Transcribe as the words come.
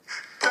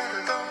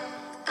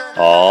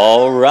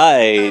All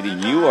right,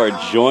 you are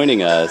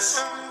joining us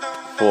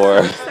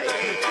for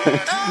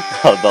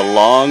the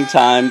long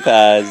time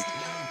past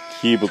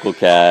Cubicle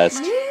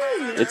Cast.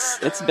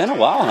 It's been a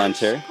while,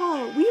 Hunter.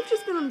 Paul, we've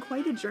just been on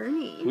quite a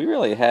journey. We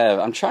really have.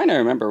 I'm trying to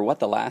remember what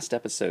the last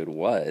episode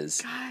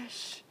was.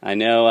 Gosh. I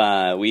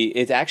know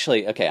it's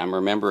actually, okay, I'm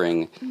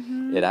remembering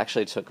it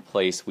actually took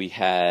place. We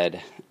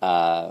had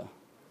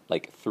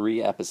like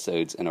 3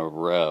 episodes in a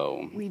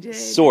row. We did.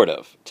 Sort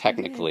of.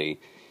 Technically,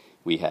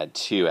 we had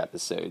 2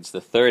 episodes.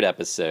 The 3rd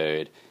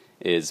episode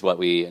is what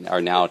we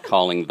are now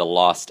calling the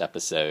Lost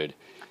episode,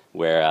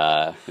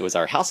 where it was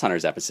our House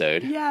Hunters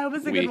episode. Yeah, it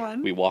was a good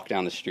one. We walked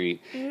down the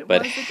street, It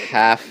but was a good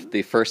one.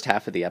 the first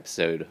half of the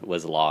episode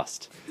was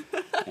lost.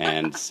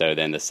 And so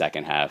then the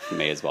second half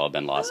may as well have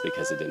been lost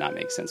because it did not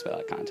make sense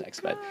without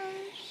context. But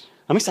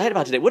I'm excited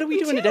about today. What are we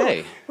doing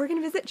today? We're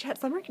going to visit Chet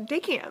Summer Day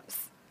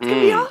Camps. It's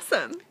going to be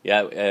awesome.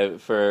 Yeah,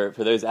 for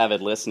those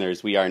avid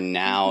listeners, we are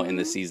now in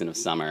the season of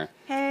summer.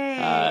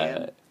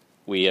 Hey.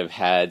 We have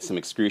had some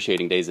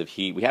excruciating days of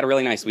heat. We had a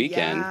really nice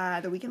weekend. Yeah,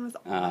 the weekend was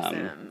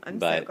awesome. I'm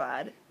but so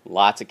glad.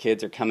 Lots of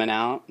kids are coming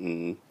out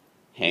and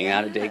hanging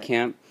out at day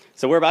camp.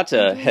 So we're about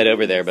to head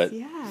over there, but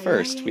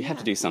first we have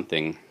to do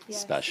something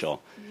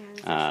special.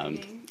 And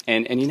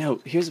you know,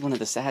 here's one of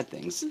the sad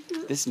things.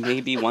 This may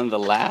be one of the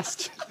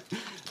last.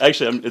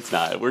 Actually, it's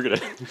not. We're gonna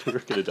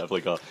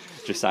definitely call.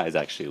 Josiah's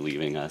actually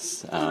leaving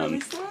us.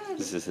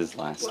 This is his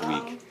last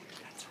week.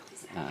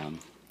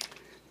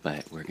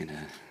 But we're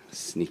gonna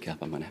sneak up.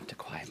 I'm gonna have to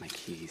quiet my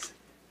keys.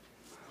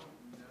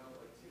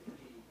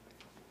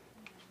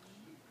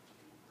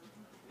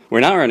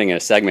 We're now running a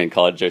segment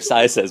called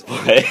Josiah Says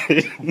Play.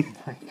 Oh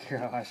my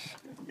gosh.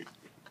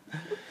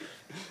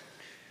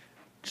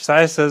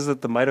 Josiah says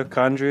that the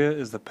mitochondria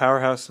is the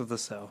powerhouse of the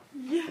cell.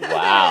 Yes.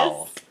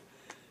 Wow.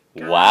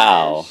 Gosh.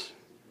 Wow.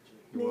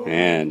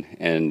 Man,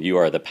 and you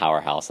are the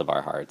powerhouse of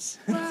our hearts.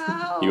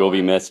 Wow. You will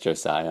be missed,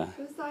 Josiah.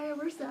 Josiah,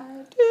 we're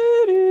sad.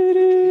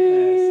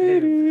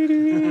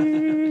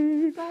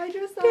 Yes, Bye,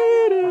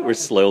 Josiah. We're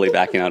slowly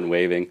backing out and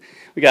waving.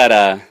 We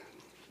got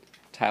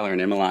Tyler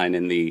and Emmeline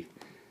in the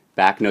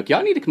back nook.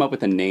 Y'all need to come up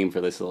with a name for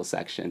this little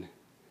section.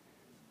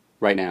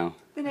 Right now.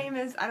 The name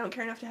is I Don't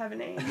Care Enough to Have a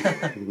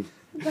Name.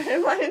 But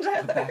Emmeline and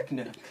Tyler. Back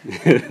nook.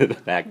 The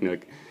back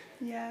nook.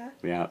 Yeah.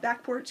 Yeah.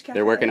 Back porch cafe.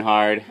 They're working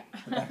hard.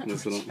 The back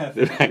porch.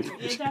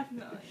 Yeah,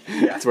 definitely.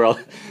 That's where all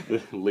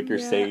the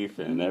liquor's safe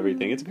and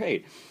everything. It's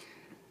great.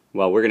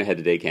 Well, we're going to head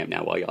to day camp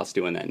now while y'all's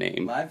doing that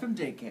name. Live from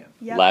day camp.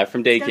 Yep. Live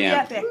from day It's gonna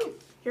camp. be epic.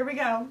 Here we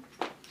go.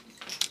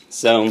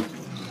 So,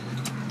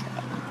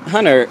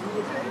 Hunter,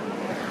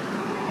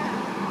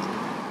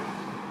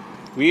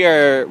 we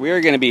are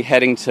going to be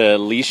heading to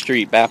Lee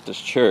Street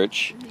Baptist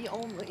Church. The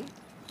only.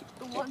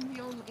 The one,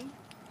 the only.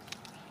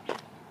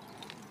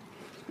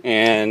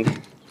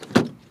 And,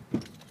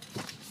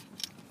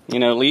 you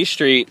know, Lee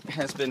Street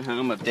has been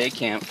home of day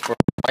camp for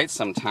quite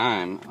some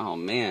time. Oh,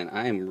 man,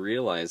 I am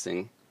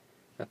realizing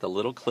that the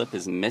little clip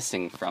is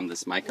missing from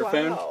this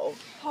microphone. Wow.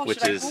 Paul, Which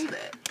should is- I hold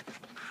it?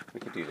 We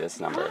could do this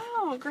number.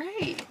 Oh,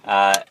 great.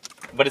 But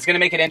it's going to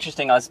make it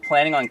interesting. I was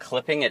planning on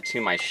clipping it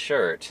to my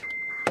shirt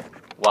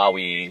while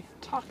we...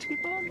 Talk to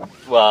people.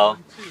 Well,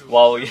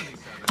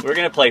 we're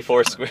going to play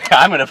Foursquare.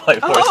 I'm going to play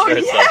Foursquare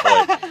at some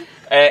point.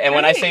 And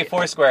when I say Great.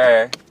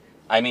 Foursquare,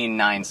 I mean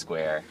 9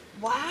 Square.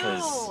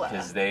 Wow.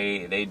 Because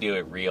they do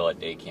it real at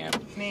day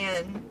camp.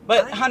 Man.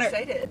 But, I'm Hunter,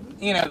 excited.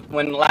 You know,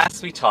 when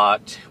last we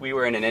talked, we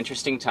were in an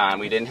interesting time.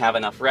 We didn't have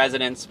enough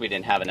residents. We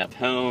didn't have enough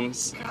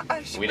homes.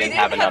 Gosh, We didn't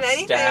have enough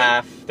anything.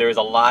 staff. There was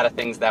a lot of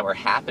things that were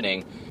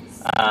happening.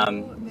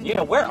 You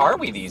know, where are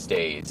we these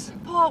days?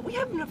 Paul, we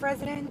have enough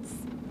residents.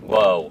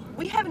 Whoa.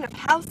 We have enough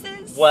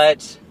houses.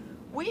 What?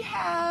 We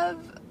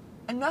have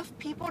enough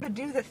people to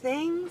do the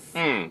things.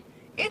 In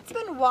It's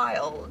been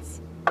wild.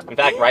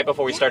 fact, right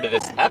before we started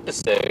this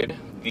episode,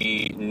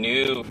 the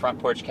new Front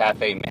Porch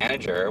Cafe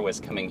manager was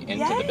coming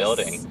into the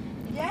building.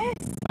 Yes.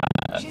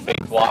 She's Faith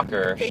awesome.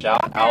 Walker, Faith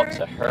shout Walker. out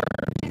to her.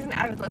 She's an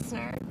avid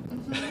listener.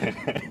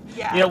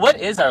 Yeah. You know, what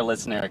is our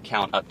listener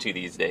count up to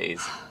these days?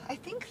 I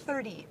think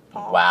 30,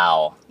 Paul.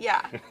 Wow.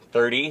 Yeah.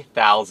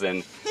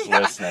 30,000 Yeah.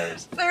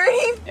 listeners.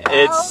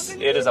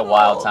 30,000 It is a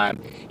wild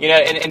time. You know,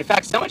 and in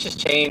fact, so much has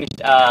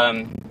changed.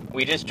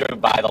 We just drove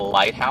by the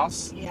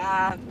lighthouse,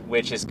 Yeah.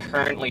 which is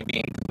currently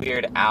being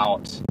cleared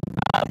out,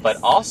 but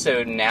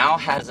also now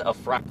has a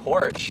front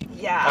porch.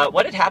 Yeah.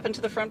 What had happened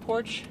to the front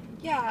porch?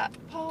 Yeah,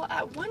 Paul,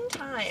 at one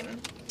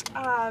time,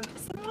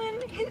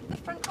 someone hit the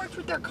front porch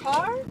with their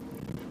car.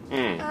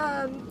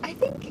 I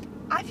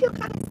feel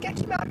kind of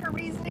sketchy about her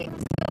reasoning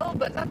still,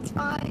 but that's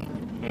fine.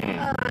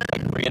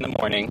 Like 3 in the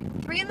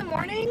morning. 3 in the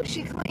morning,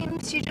 she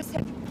claims she just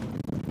had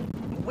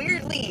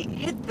weirdly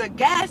hit the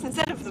gas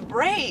instead of the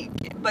brake,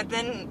 but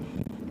then,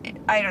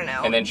 I don't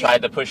know. And then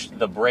tried to push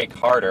the brake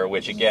harder,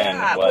 which again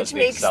was which the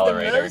makes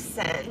accelerator. the most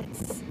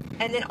sense.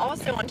 And then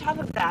also on top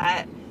of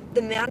that, the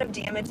amount of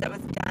damage that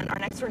was done, our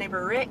next door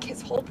neighbor Rick,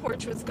 his whole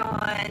porch was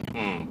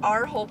gone.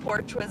 Our whole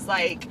porch was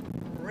like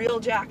real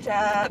jacked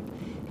up.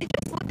 It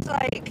just looked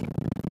like,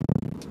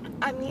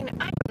 I mean,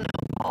 I don't know,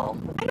 Paul.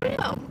 I don't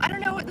know. know. I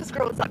don't know what this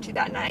girl was up to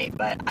that night,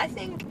 but I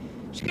think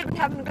she could have been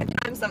having a good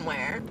time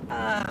somewhere.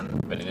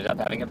 But ended up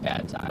having a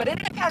bad time. But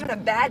ended up having a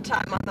bad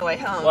time on the way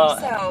home. Well,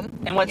 so,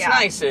 and what's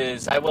nice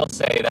is, I will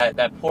say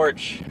that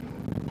porch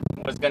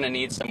was going to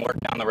need some work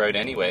down the road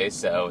anyway,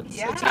 so it's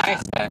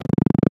nice that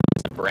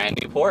it's a brand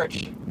new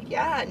porch.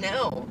 Yeah,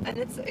 no, and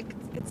it's a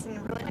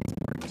really nice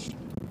porch.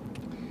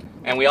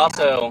 And we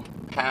also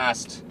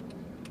passed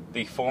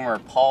the former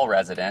Paul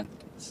resident,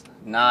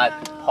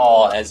 not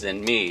Paul as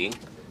in me,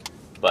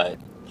 but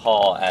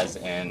Paul as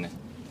in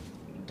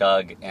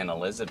Doug and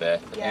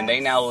Elizabeth, and they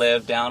now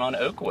live down on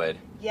Oakwood.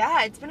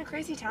 Yeah, it's been a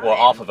crazy time. Well,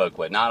 off of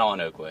Oakwood, not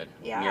on Oakwood,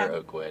 near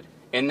Oakwood.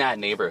 In that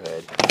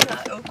neighborhood.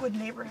 The Oakwood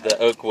neighborhood. The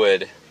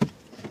Oakwood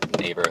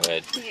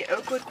neighborhood. The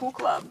Oakwood Cool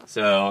Club.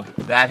 So,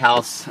 that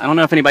house, I don't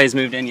know if anybody's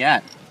moved in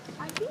yet.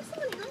 I think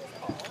someone has.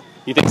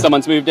 You think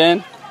someone's moved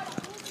in?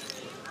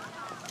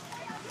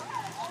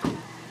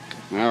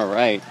 All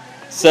right.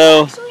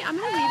 So, Actually, I'm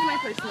going to leave my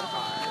personal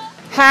car.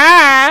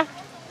 hi!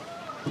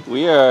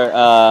 We are,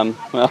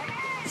 well,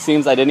 it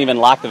seems I didn't even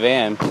lock the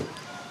van.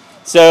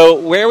 So,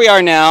 where we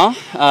are now,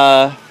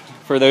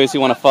 for those who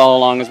want to follow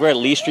along, is we're at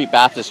Lee Street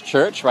Baptist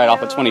Church, right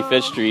off of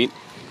 25th Street.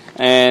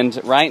 And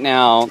right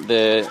now,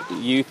 the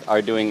youth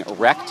are doing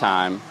rec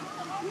time.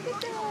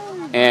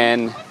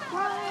 And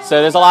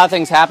so there's a lot of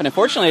things happening.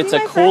 Fortunately, it's a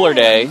cooler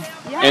day.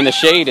 In the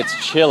shade, it's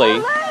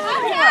chilly.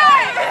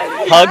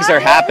 Hugs are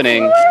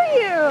happening.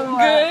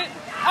 Good.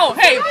 Oh,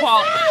 hey,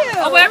 Paul.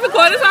 Oh, we're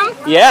recording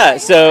something? Yeah,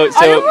 so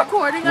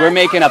we're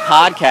making a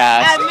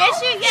podcast. At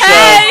Michigan.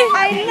 Hey.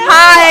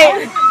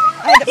 Hi.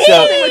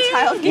 So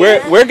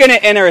we're gonna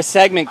enter a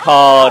segment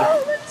called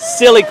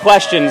 "Silly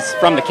Questions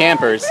from the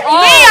Campers." I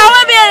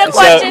want to be in a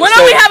question. When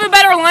are we having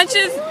better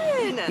lunches?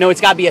 No,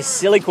 it's got to be a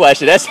silly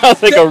question. That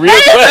sounds like a real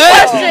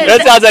question.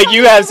 That sounds like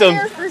you have some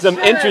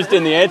interest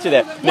in the answer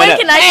there. When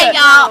can I get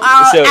y'all?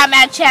 I'm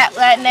at chat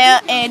right now,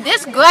 and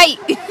this great.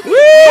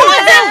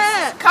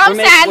 Come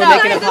sign we're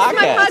up. making a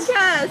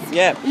podcast.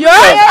 Yeah. Yours?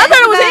 I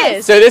thought it was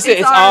his. So it's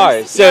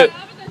ours. So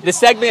the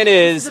segment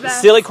is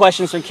silly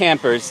questions from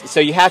campers.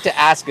 So you have to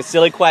ask a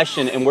silly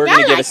question, and we're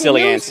going to give a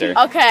silly answer.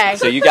 Okay.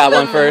 So you got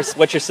one first.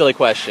 What's your silly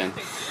question?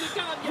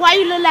 Why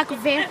you look like a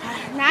vampire?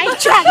 I ain't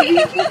trying to be.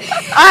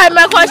 Alright,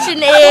 my question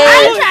is. I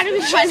ain't trying to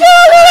be funny.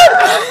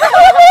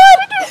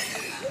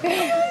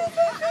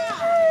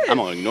 I'm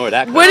gonna ignore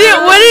that. What do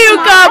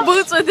you call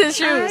boots with his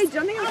shoes?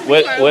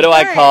 What do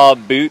I call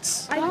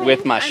boots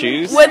with my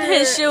shoes? With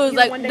his shoes,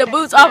 like the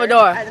boots off a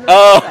door.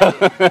 Oh.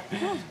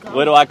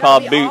 What do I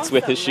call boots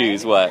with his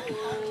shoes? What?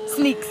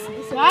 Sneaks.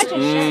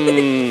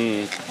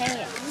 Anybody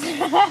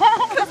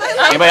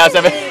else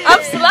have it?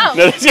 I'm slow.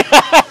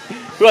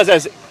 Who else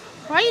has it?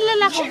 Why you look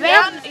like a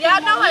vampire?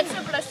 Y'all know what 2 +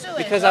 2 is.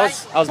 Because I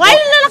was Why you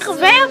look like a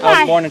vampire? I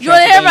was born in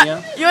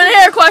Transylvania. You want to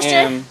hear a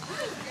question?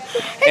 He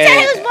said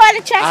he was born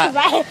in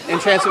Transylvania. In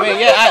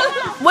Transylvania, yeah.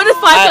 What is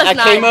 5 + 9?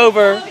 I came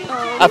over.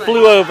 I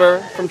flew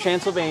over from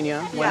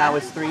Transylvania when I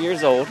was 3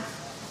 years old.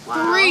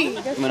 3.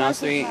 When I was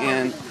 3,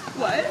 and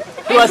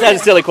who else has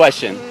a silly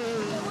question?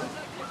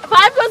 5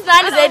 +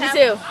 9 is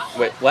 82.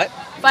 Wait, what?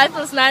 5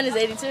 + 9 is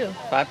 82.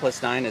 5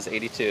 + 9 is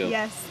 82.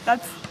 Yes,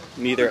 that's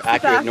Neither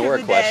accurate nor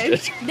a question.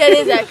 That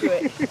is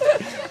accurate.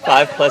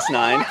 5 +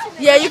 9.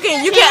 Yeah, you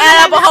can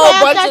add up a whole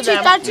bunch of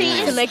them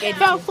to make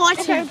 82.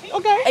 14.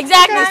 Okay.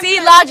 Exactly.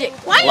 See, logic.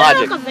 Why logic.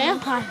 You look like a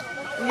vampire?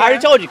 I already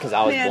told you because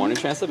I was born in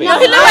Transylvania. No,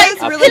 he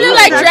looked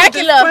like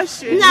Dracula.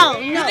 No.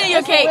 You think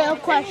you're cake? Real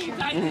question.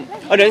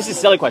 Oh no, this is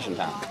silly question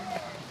time.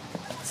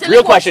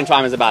 Real question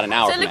time is about an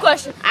hour. Silly from now.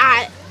 question.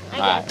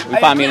 Alright, we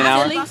find me in an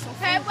hour. Silly?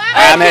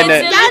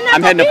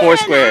 I'm heading to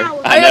Foursquare.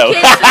 I know.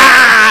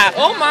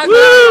 Oh my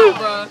god,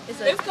 bro.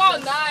 It's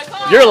called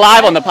 9. You're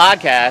live on the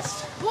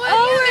podcast.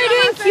 We're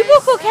doing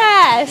cubicle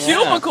cast.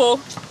 Cubicle?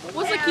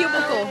 What's a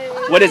cubicle?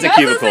 What is a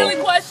cubicle? That's a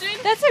silly question.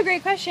 That's a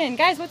great question.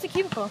 Guys, what's a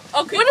cubicle?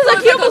 Okay, what is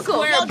a cubicle?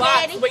 Like a square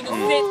box where you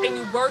sit and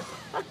you work.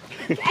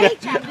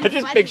 I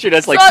just pictured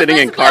us like sitting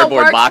in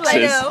cardboard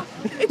boxes.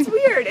 It's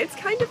weird. It's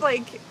kind of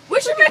like we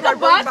should make a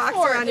cardboard box box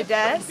around a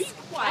desk.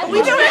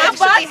 We don't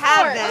actually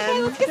have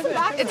them.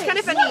 It's kind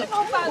of funny.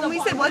 When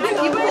we said what's a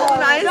cubicle,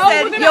 and I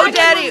said, "Yo,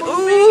 daddy,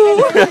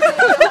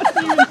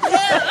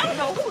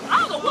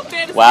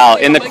 ooh." Wow!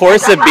 In the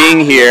course of being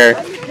here,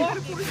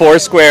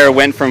 Foursquare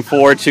went from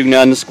 4 to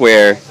none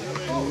square.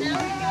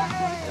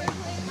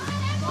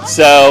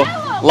 So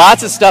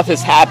lots of stuff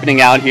is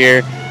happening out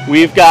here.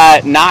 We've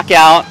got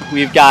knockout,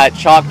 we've got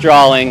chalk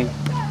drawing,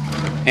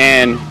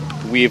 and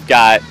we've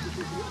got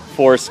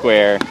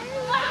Foursquare,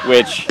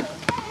 which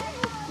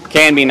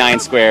can be 9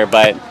 square,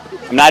 but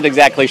I'm not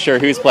exactly sure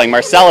who's playing.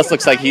 Marcellus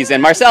looks like he's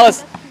in.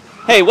 Marcellus,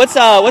 hey, what's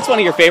one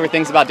of your favorite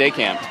things about day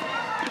camp?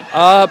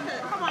 I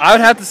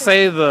would have to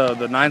say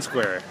the 9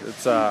 square.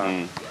 It's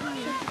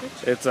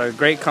a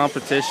great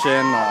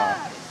competition.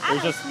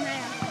 There's just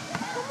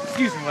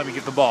excuse me, let me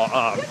get the ball.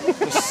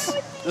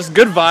 Just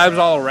good vibes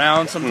all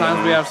around.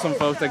 Sometimes we have some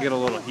folks that get a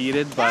little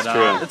heated, but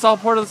it's all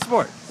part of the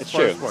sport. It's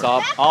true. It's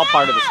all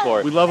part of the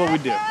sport. We love what we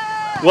do.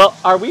 Well,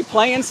 are we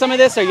playing some of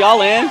this? Are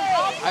y'all in?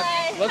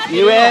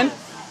 You in?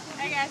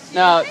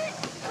 No.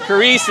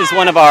 Carice is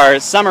one of our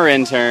summer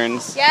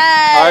interns.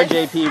 Yes.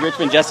 RJP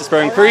Richmond Justice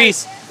Program.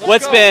 Carice,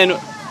 what's been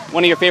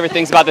one of your favorite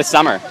things about this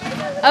summer?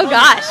 Oh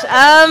gosh,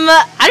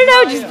 I don't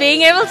know, just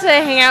being able to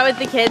hang out with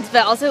the kids,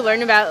 but also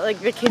learn about like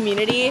the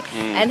community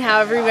and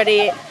how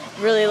everybody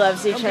really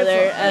loves each other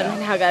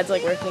and how God's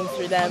like working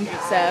through them.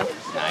 So,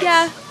 Nice.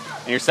 yeah.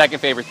 And your second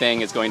favorite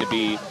thing is going to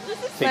be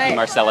taking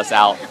Marcellus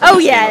out. Oh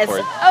yes.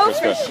 Oh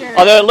for sure.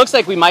 Although it looks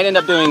like we might end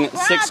up doing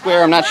 6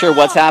 square. I'm not sure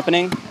what's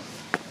happening.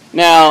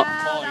 Now,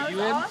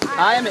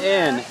 I am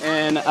in,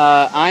 and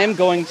I am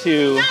going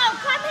to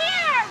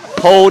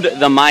hold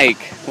the mic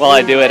while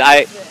I do it.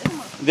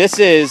 This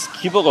is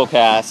Cubicle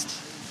Cast.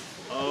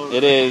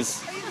 It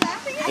is a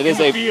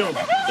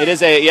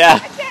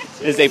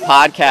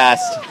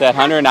podcast that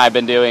Hunter and I have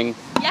been doing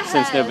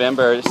since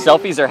November.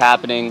 Selfies are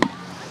happening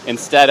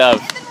instead of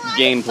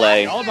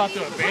gameplay. All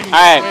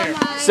right,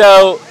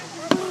 so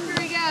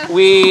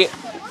we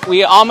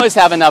almost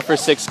have enough for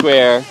 6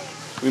 square.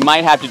 We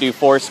might have to do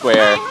 4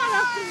 square.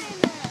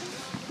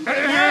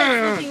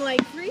 Looking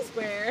like 3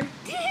 square.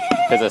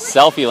 Because of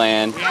Selfie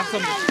Land. We have some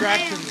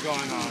distractions going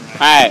on. All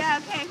right. Yeah,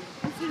 okay.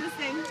 Let's do this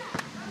thing.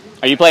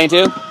 Are you playing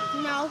too?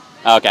 No.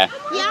 Okay.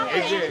 Yeah.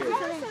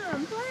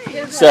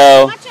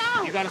 So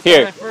You gotta start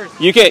here, at first.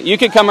 you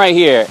could come right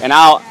here, and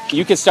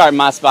you can start in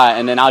my spot,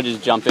 and then I'll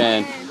just jump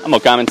in. I'm gonna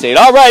commentate.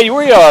 All right,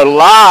 we are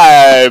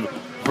live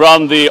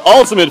from the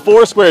Ultimate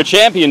 4 Square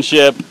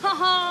Championship,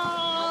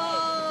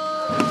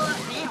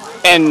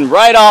 and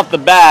right off the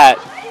bat,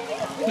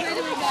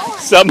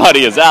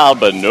 somebody is out,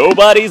 but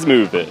nobody's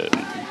moving.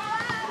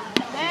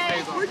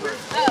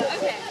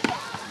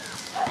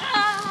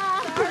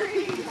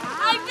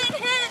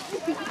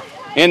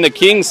 In the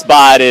king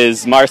spot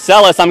is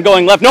Marcellus. I'm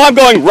going left. No, I'm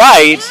going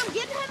right.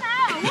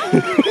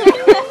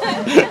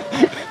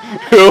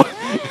 Who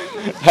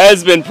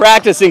has been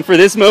practicing for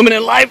this moment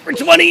in life for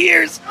 20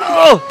 years.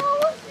 Oh,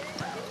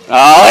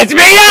 it's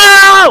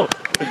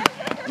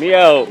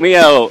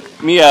Mio.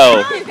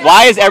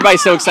 Why is everybody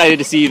so excited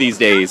to see you these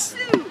days?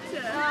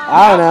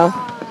 I don't know.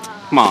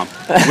 Come on.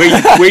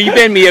 Where you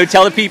been, Mio?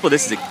 Tell the people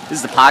this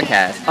is the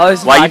podcast. Oh,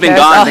 this is why podcast? You've been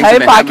gone? Oh, hey,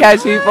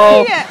 podcast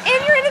people. Yeah,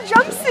 and you're in a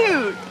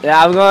jumpsuit.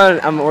 Yeah,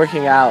 I'm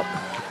working out.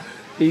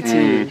 PT.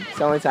 It's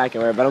the only time I can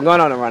wear it, but I'm going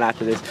on a run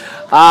after this.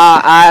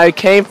 I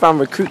came from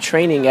recruit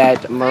training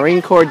at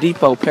Marine Corps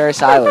Depot,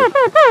 Paris Island.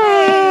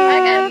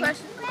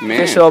 Man.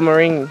 Official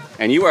Marine.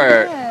 And you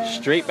are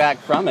straight back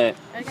from it.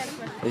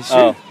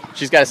 Oh,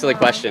 she's got a silly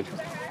question.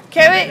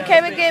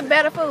 Can we get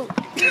better food?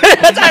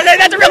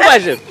 That's a real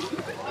question.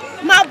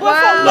 No,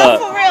 Look.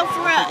 for real,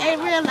 in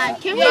real life.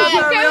 Can we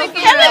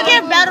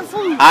get better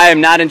food? I am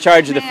not in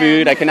charge of the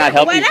food. I cannot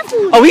help you. that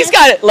food Oh, he's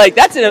got it. Like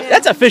that's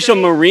official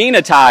Marine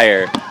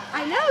attire.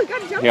 I know, you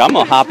gotta jump. Here, I'm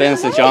gonna hop in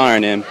since y'all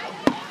aren't in. All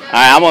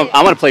right,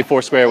 I'm gonna play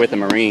 4 square with a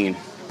Marine.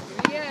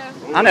 I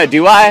don't know.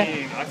 Do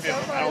I?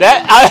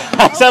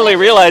 I suddenly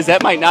realized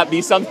that might not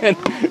be something.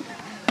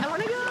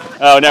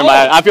 Oh, never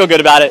mind. I feel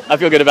good about it.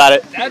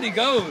 Daddy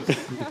goes.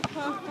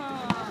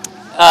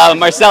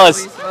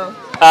 Marcellus,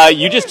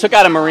 you just took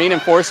out a Marine in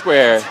 4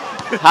 square.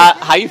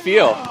 How you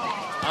feel?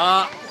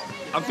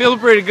 I'm feeling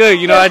pretty good.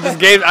 You know, I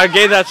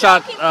gave that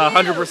shot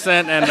 100%,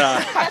 and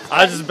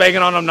I was just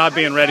begging on him not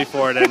being ready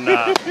for it. And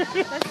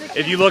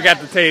if you look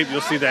at the tape,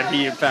 you'll see that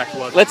he in fact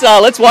was.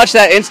 Let's watch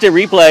that instant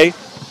replay.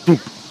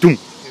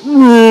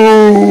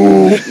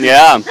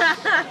 Yeah.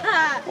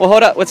 Well,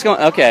 hold up. What's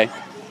going? Okay.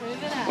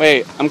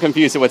 Wait, I'm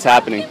confused at what's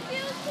happening.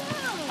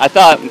 I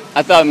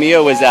thought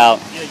Mio was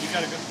out.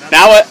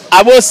 Now,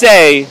 I will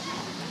say,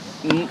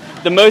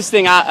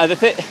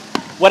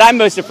 what I'm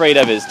most afraid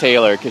of is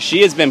Taylor, because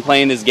she has been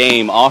playing this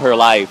game all her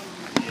life,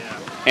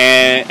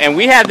 and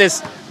we have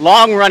this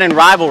long running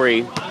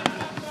rivalry.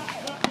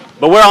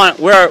 But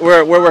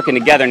we're working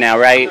together now,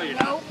 right?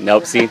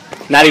 Nope. See,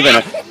 not even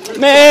a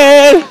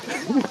man.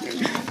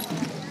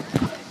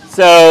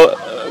 So,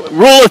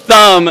 rule of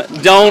thumb: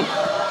 don't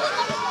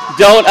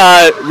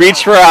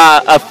reach for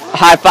a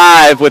high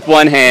five with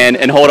one hand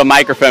and hold a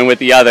microphone with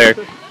the other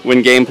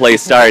when gameplay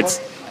starts.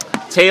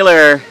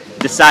 Taylor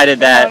decided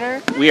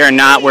that we are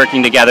not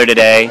working together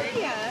today.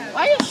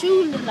 Why your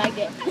shoes look like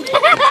that?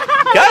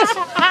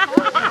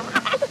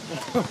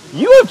 Guys,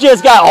 you have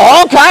just got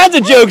all kinds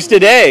of jokes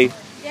today.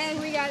 Yeah,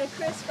 we got a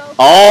Crisco.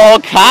 All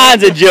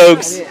kinds of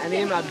jokes. I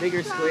need my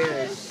bigger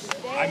squares.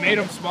 I made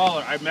them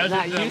smaller. I I'm measured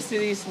not them. used to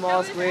these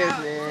small squares,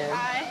 man.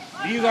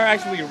 These are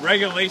actually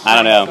regulation. I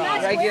don't know.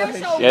 Regular.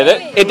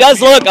 Yeah, it does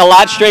look a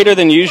lot straighter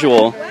than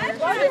usual,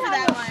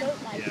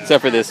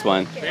 except for this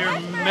one. They're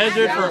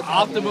measured for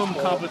optimum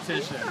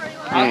competition.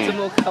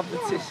 Optimal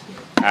competition.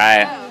 All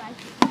right,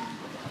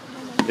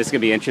 this is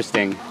gonna be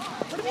interesting.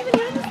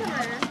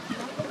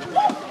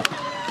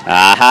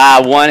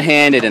 Aha,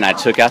 one-handed, and I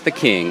took out the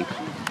king.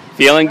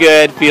 Feeling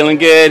good.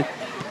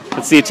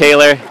 Let's see,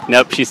 Taylor.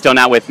 Nope, she's still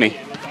not with me.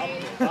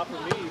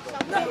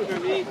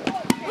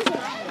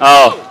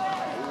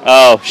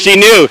 Oh, she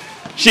knew.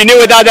 She knew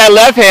without that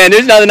left hand,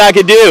 there's nothing I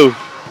could do.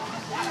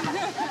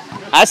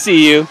 I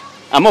see you.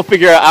 I'm gonna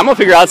figure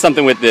out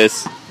something with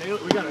this. We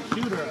got a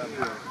shooter up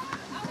here.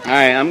 All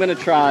right, I'm gonna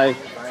try.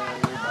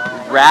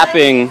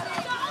 wrapping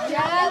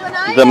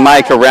the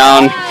mic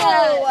around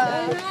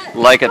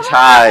like a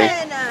tie.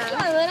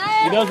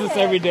 He does this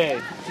every day.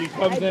 She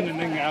comes in and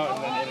then out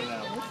and then in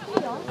and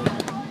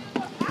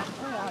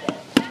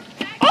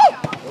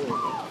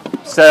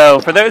out. So,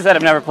 for those that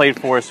have never played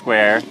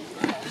Foursquare,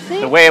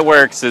 the way it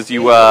works is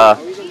you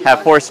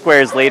have 4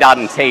 squares laid out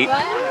in tape.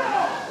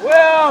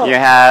 You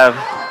have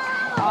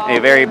a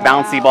very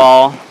bouncy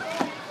ball,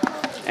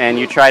 and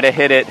you try to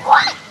hit it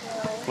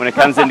when it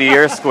comes into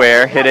your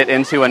square, hit it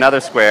into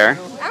another square.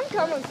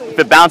 If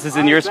it bounces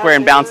in your square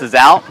and bounces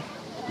out,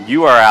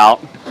 you are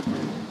out.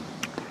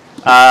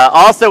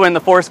 Also in the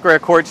Foursquare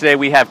court today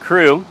we have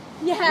Crew.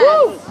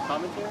 Yes.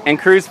 And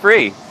Crew's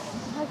free.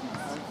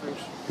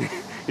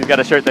 He's got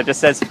a shirt that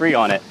just says free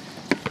on it.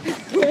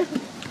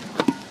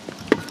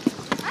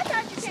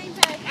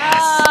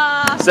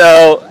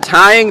 So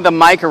tying the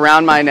mic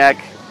around my neck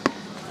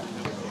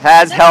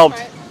has helped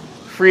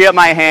free up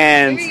my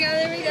hands.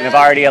 And I've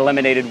already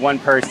eliminated 1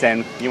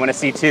 person. You want to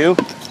see 2?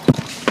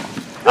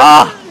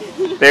 Ah,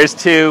 there's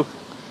 2.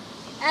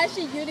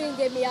 Actually, you didn't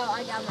get me out.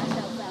 I got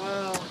myself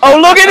out. Oh,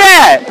 look at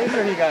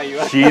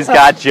that! She's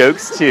got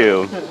jokes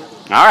too.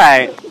 All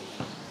right.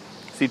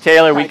 See,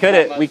 Taylor, we could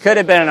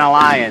have been an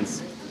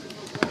alliance.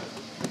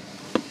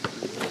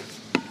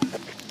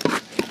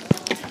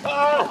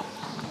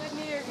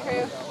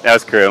 That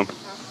was Crew.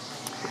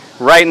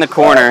 Right in the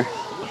corner.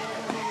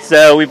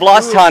 So we've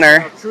lost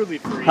Hunter.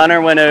 Hunter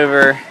went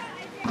over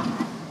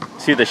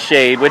to the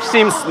shade, which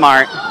seems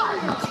smart.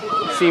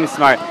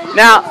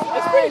 Now,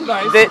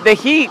 the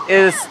heat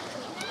is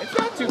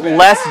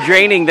less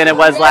draining than it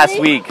was last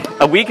week.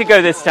 A week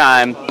ago this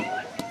time,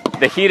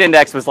 the heat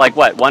index was like,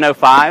 what,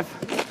 105?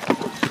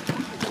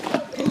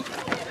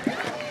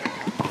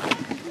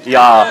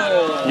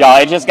 Y'all,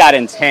 it just got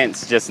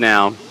intense just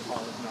now.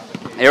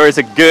 There was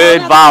a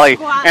good volley.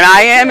 And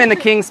I am in the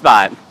king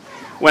spot.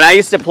 When I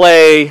used to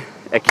play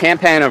at Camp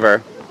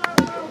Hanover,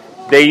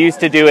 they used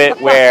to do it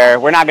where,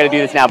 we're not going to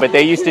do this now, but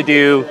they used to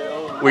do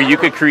where you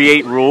could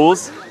create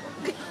rules.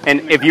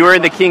 And if you were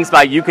in the king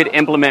spot, you could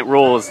implement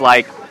rules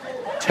like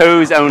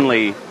toes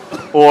only,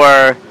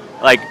 or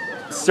like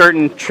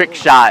certain trick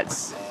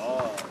shots.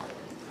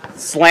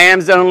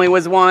 Slams only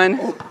was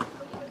one.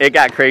 It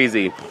got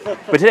crazy.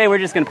 But today we're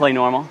just going to play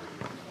normal.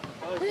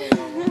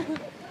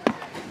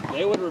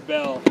 They would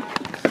rebel.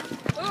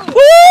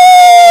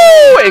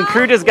 Woo! And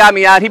Crew just got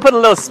me out. He put a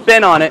little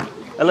spin on it.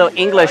 A little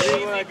English.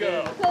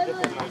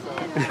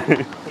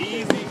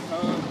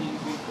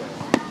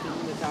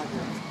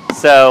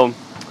 So,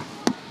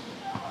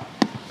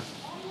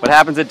 what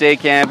happens at day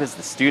camp is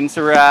the students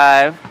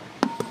arrive.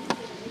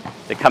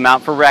 They come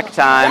out for rec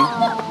time.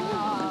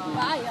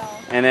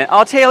 And then,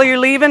 oh, Taylor, you're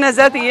leaving? Is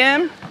that the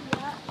end?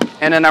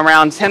 And then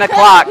around 10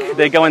 o'clock,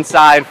 they go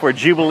inside for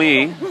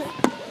Jubilee,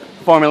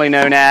 formerly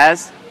known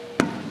as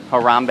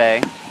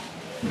Harambe.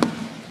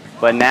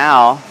 But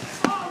now,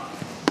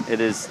 it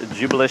is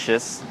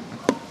jubilicious.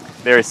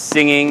 There is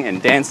singing and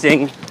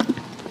dancing.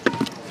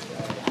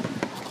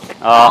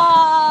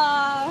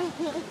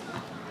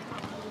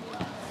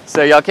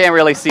 So y'all can't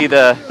really see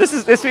the.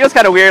 This feels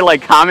kind of weird,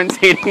 like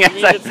commentating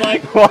as I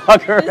like,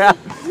 walk around.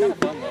 It's kind of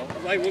fun though.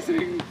 It's like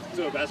listening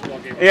to a basketball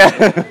game. Yeah.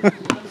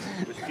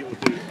 Which people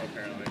do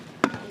apparently.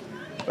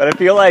 But I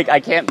feel like I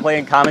can't play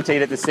and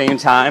commentate at the same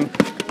time.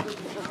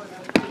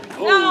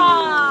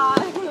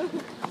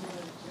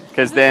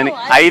 Because then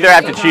I either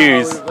have to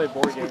choose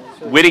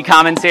witty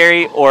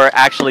commentary or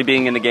actually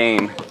being in the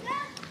game.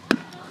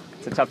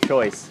 It's a tough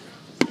choice.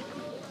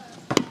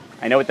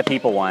 I know what the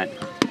people want.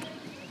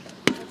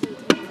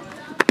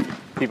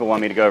 People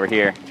want me to go over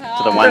here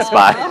to the one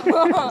spot.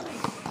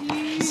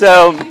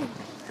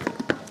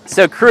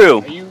 So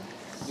Crew,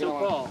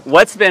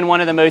 what's been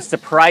one of the most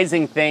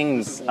surprising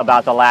things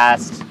about the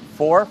last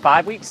 4 or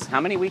 5 weeks? How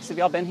many weeks have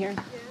y'all been here?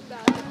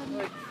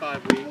 Like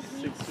 5 weeks,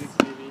 6 weeks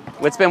maybe.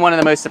 What's been one of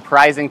the most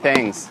surprising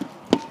things?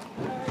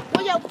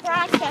 Well, your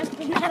podcast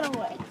been that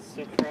way.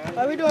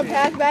 Are we doing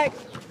pass back?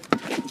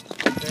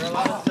 There are a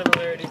lot of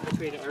similarities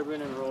between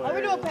urban and rural. Are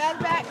we doing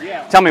pass back?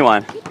 Yeah. Tell me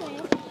one.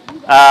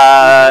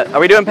 Are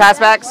we doing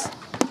passbacks?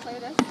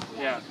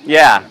 Yeah.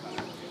 Yeah.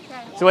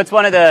 So what's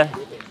one of the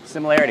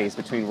similarities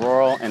between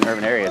rural and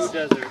urban areas?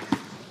 Desert.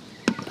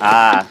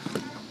 Ah.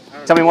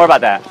 Tell me more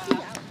about that.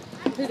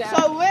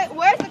 So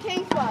where's the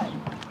king spot?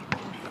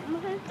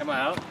 Am I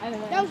out?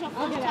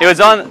 It was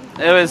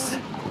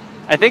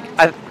I think,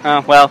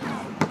 well.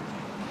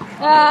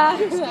 I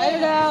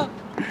don't know.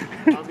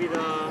 I'll be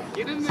the.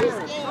 Get in there.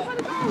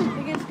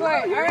 Good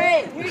sport. All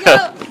right, here we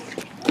go.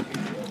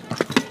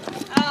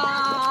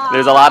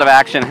 There's a lot of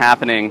action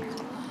happening.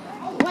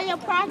 Well, your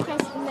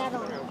podcast been that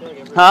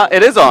way. Huh?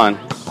 It is on.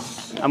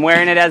 I'm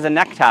wearing it as a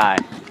necktie.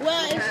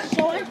 Well, it's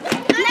short.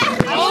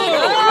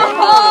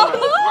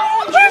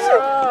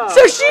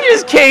 So she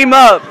just came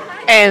up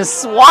and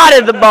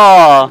swatted the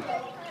ball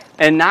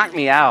and knocked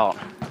me out.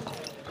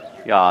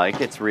 Y'all, it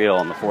gets real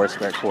on the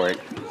Foursquare court.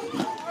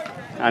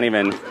 I don't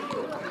even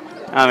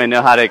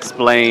know how to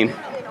explain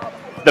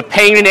the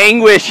pain and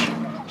anguish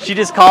she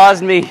just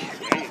caused me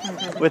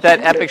with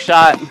that epic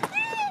shot.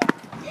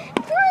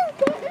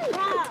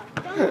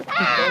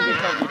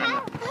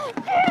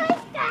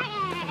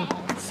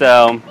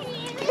 So,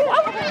 if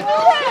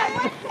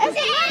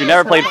you've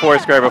never played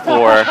Foursquare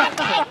before,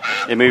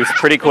 it moves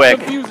pretty quick.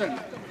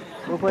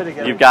 We'll play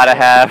together. You've got to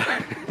have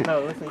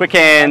quick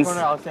hands.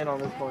 I'll stand on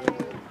this corner.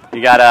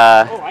 You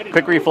got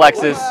quick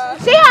reflexes.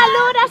 Say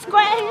hello, that's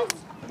great.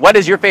 What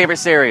is your favorite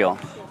cereal?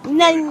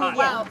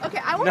 Wow. Okay,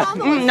 I want all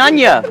the listeners.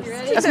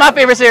 Nunya. That's my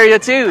favorite cereal I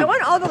too.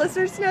 want all the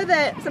listeners to know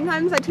that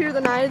sometimes I tutor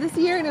Lanaya this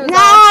year, and it was No.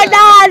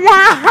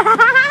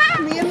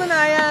 me and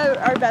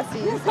Lanaya are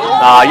besties.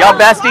 Y'all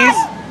besties?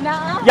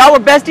 No. Y'all were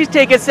besties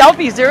taking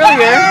selfies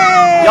earlier.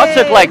 Y'all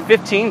took like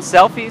 15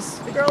 selfies.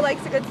 The girl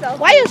likes a good selfie.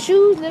 Why your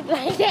shoes look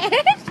like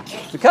that?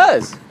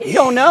 Because you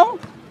don't know.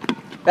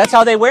 That's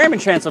how they wear them in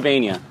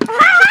Transylvania.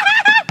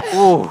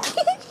 Ooh,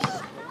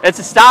 it's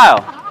a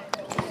style.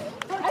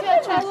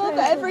 I love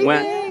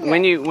everything.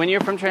 When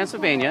you're from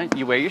Transylvania,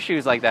 you wear your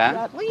shoes like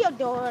that. Where your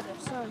daughter,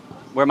 son?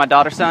 Where my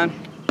daughter's son?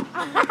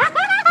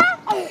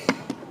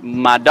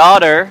 My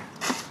daughter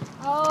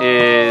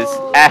is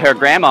at her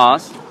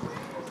grandma's.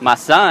 My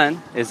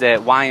son is at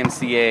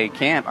YMCA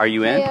camp. Are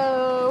you in?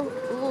 Ooh,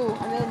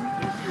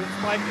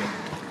 I'm in.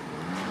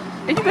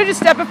 And you could just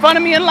step in front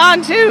of me in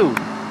line too.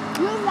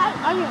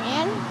 Are you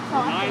in?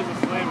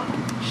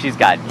 She's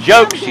got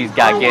jokes. She's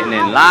got getting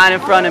in line in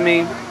front of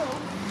me.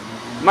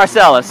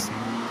 Marcellus,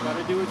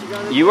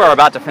 you are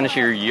about to finish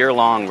your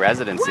year-long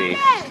residency.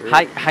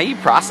 How you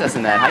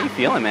processing that? How you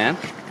feeling, man?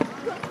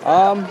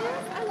 I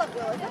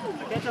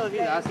can't tell if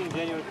he's asking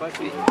genuine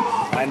questions.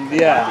 And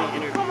yeah,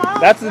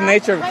 that's the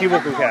nature of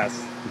cubicle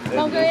cast.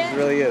 It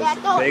really is.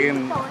 They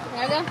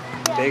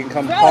can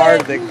come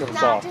hard, they can come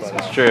soft. But,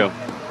 It's true.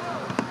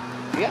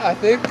 yeah, I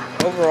think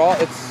overall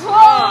it's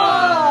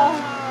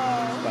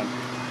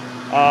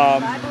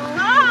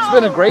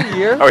been a great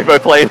year. Are we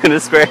both playing in the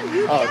square?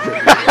 It's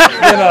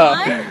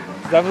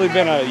definitely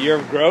been a year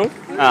of growth.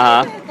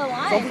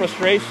 Some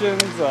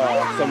frustrations,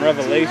 some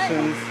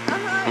revelations.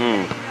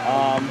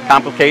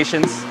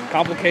 Complications.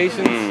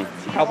 Complications,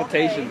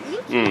 palpitations,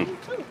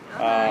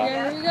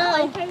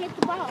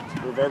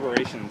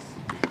 reverberations.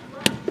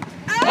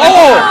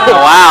 Oh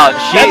wow!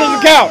 That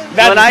doesn't count.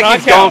 That does not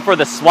Lanike's count. going for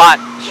the SWAT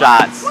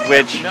shots,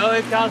 which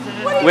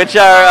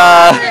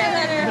are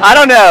I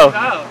don't know.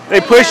 They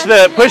push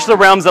the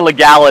realms of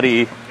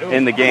legality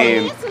in the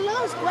game. It's a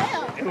little square.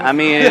 I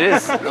mean, it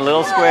is a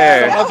little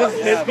square. I'll just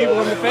hit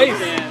people in the face.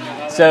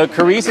 So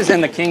Carice is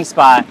in the king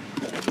spot.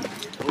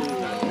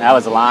 That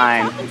was a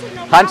line.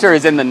 Hunter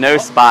is in the no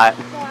spot.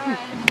 Here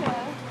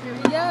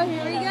we go.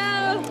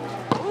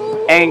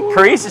 And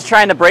Carice is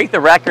trying to break the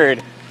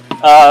record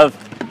of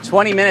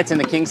 20 minutes in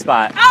the king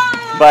spot.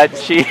 But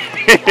she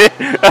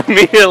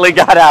immediately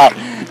got out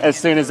as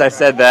soon as I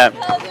said that.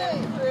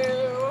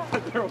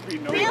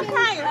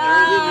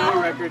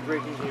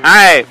 All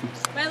right.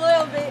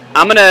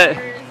 I'm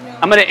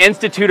gonna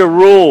institute a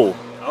rule.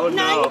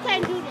 No, you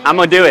can't do that. I'm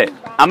gonna do it.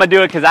 I'm gonna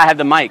do it because I have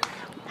the mic.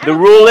 The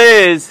rule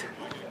is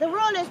The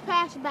rule is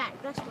pass back.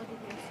 That's what it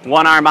is.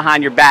 one arm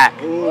behind your back,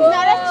 No,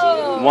 that's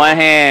cheating.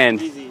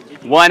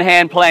 one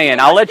hand playing.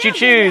 I'll let you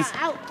choose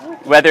Out.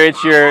 whether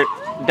it's your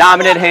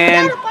dominant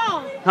hand, Got a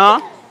ball. huh?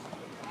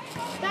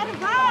 Got a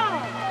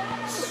ball.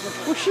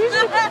 You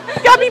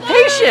gotta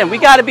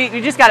be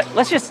patient.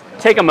 Let's just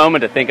take a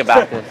moment to think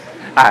about this.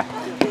 All right.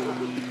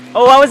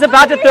 Oh, I was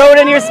about to throw it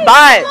in your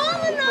spot.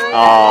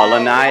 Oh,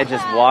 Lanaya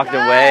just walked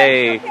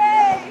away.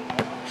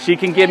 She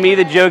can give me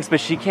the jokes, but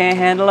she can't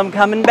handle them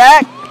coming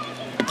back.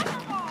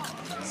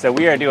 So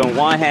we are doing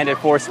one-handed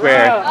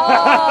Foursquare.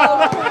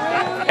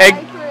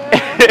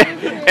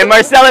 And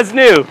Marcellus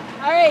knew.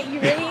 All right, you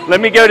ready? Let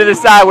me go to the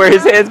side where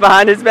his hand's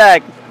behind his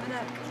back.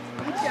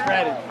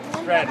 Spread it.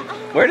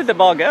 Where did the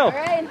ball go?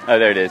 right. Oh,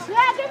 there it is.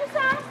 Yeah, give us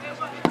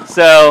some.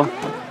 So,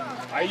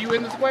 Are you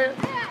in the square?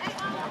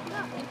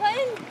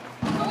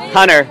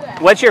 Hunter,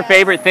 what's your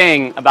favorite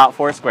thing about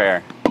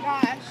Foursquare?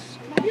 Gosh.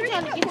 You're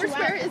trying to get you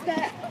Foursquare out. is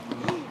that.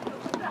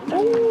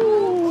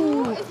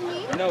 It's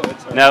me. No,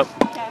 it's her. Nope.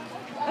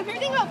 My favorite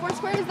thing about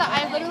Foursquare is that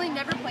I literally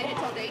never played it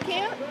till day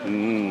camp.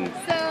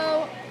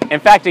 So. In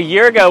fact, a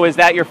year ago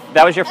that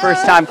was your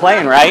first time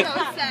playing, right? So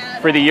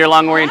sad. For the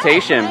year-long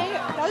orientation.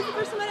 That was the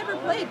first time I ever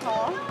played,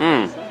 Paul.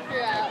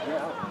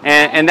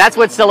 And that's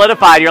what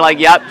solidified. You're like,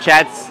 yep,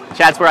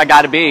 chat's where I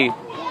got to be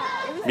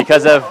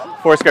because of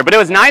Foursquare. But it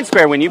was 9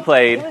 square when you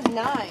played. It was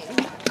 9.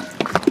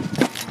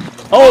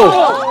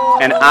 Oh,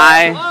 and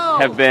I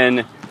have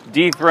been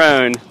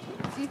dethroned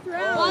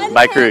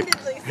by crew.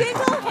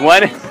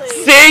 One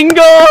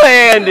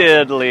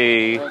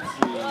single-handedly.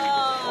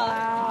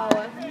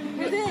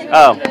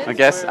 Oh, I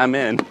guess I'm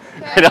in.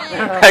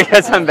 I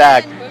guess I'm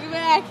back.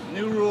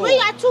 New rule. We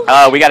got two.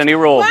 Oh, we got a new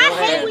rule. I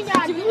hate when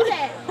y'all do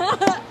that.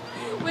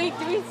 Wait,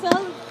 do we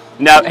still?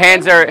 No,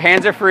 hands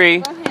are free.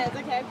 Both hands,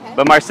 okay.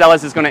 But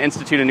Marcellus is going to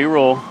institute a new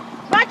rule.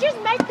 But just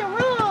make the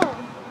rule.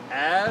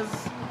 As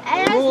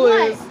As the rule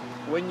what? is,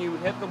 when you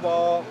hit the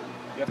ball,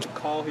 you have to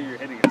call who you're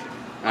hitting it to.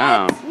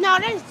 Oh, No,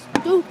 that's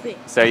stupid.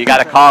 so you got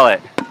to call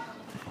it.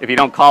 If you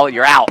don't call it,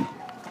 you're out.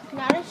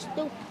 No, that's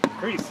stupid.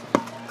 Crease.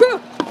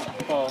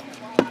 Ball.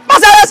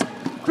 Marcellus!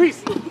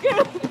 Crease.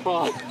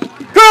 Ball.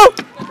 Crew!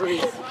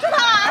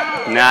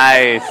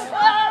 Nice.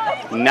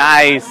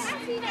 Nice.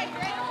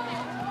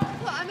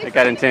 That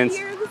got intense.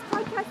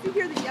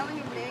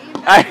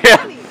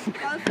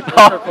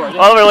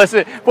 All we're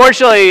listening.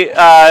 Fortunately,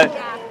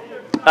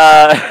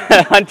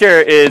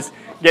 Hunter is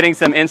getting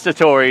some Insta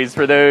stories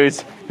for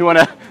those who want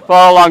to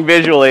follow along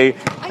visually.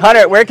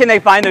 Hunter, where can they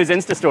find those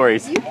Insta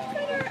stories? You can find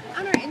her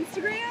on our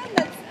Instagram.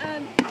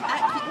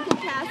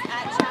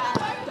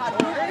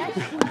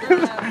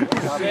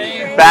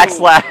 That's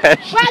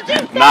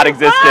 /, not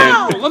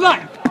existent.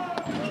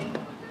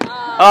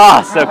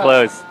 Oh, so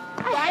close.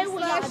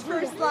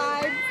 /first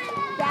live,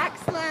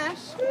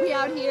 / we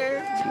out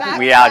here,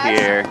 we out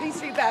here. Lee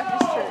Street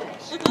Baptist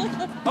Church.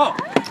 Oh.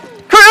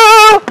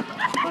 Crew!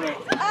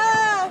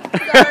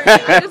 Sorry,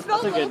 I just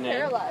felt a little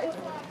paralyzed.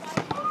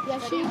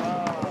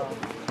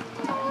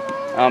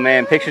 Oh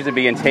man, pictures are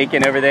being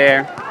taken over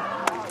there.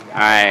 All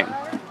right.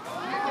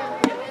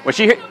 Did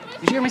you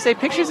hear me say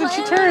pictures and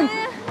she turned?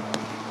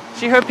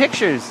 She heard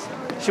pictures.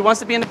 She wants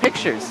to be in the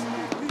pictures.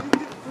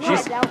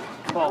 She's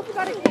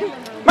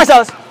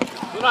Marcellus.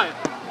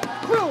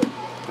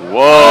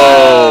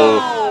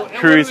 Whoa.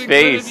 Crew's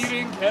face.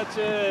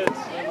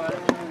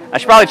 I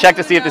should probably check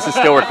to see if this is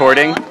still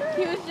recording.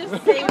 He was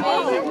just saving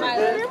Milo's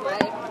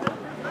life.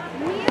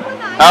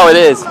 Oh, it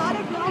is.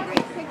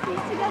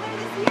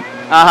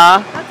 Uh-huh.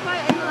 That's why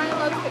Emma and I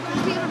love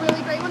pictures. We have a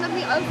really great one of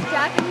me us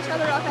jacking each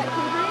other up at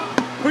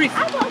Cougar.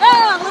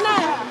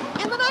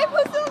 And then I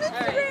posted on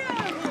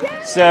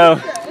Instagram. So,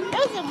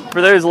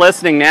 for those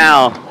listening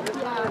now,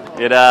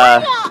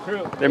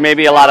 there may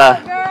be a lot of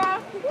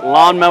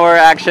lawnmower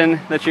action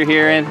that you're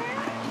hearing.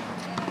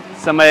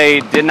 Somebody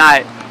did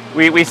not.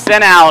 We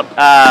sent out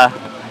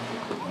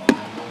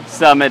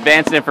some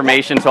advanced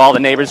information to all the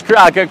neighbors.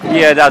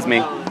 Yeah, that was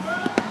me.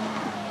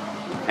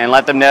 And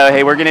let them know,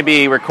 hey, we're going to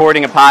be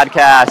recording a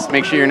podcast.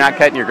 Make sure you're not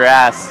cutting your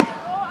grass.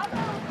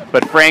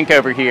 But Frank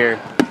over here,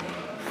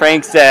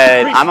 Frank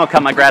said, I'm going to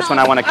cut my grass when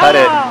I want to cut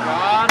it.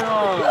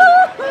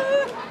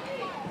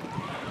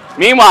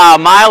 Meanwhile,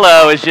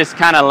 Milo is just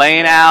kind of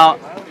laying out,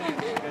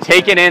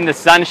 taking in the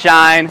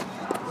sunshine.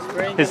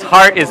 His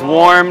heart is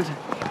warmed.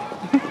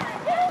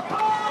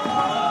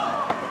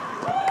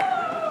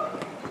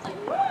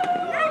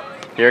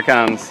 Here it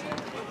comes.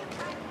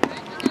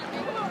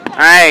 All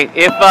right,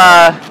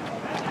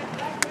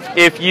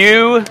 if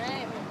you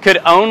could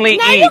only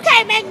eat, you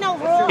can't make no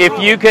rules. if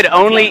you could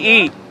only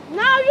eat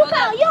No, you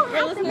can't. You don't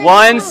have to make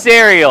one rules.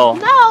 cereal,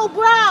 No,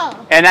 bro.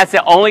 and that's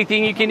the only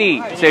thing you can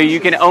eat, so you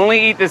can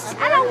only eat this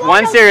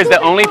one cereal is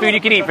the only food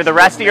you can eat for the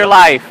rest of your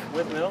life.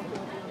 With milk?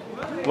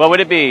 What would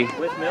it be?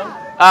 With milk?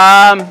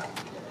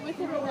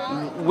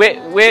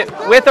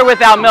 With or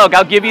without milk,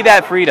 I'll give you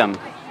that freedom.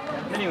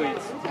 Mini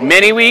wheats.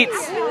 Mini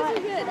wheats?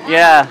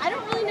 Yeah. I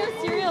don't really know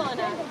cereal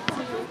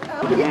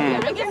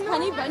enough. I guess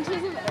honey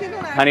bunches of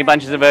Honey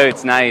bunches of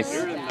oats, nice.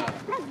 I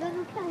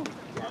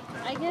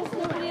guess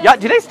nobody else. Yeah,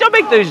 do they still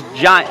make those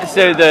giant?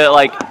 So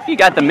you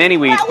got the mini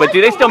wheats, but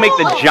do they still make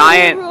the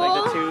giant,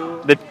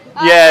 the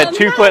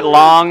 2 foot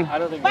long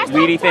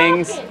weedy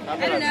things? I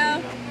don't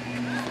know.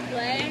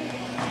 Play.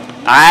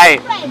 All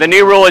right, the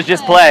new rule is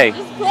just play.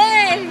 Just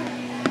play.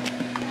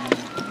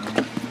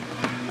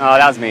 Oh,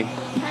 that was me.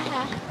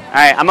 All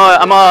right, I'm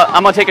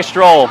gonna take a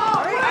stroll.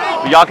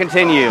 Y'all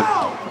continue.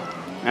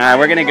 All right,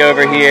 we're gonna go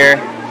over here,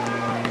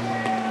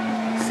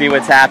 see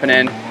what's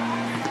happening.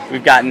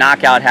 We've got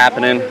knockout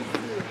happening.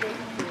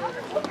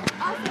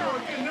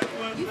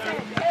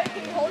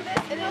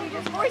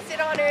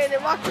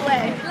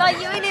 Like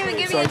you didn't even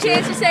give me a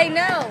chance to say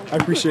no. I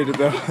appreciate it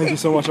though. Thank you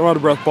so much. I'm out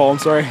of breath, Paul. I'm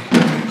sorry.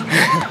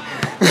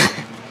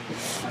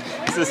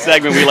 It's a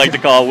segment we like to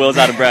call Will's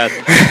Out of Breath.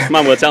 Come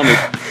on, Will, tell me.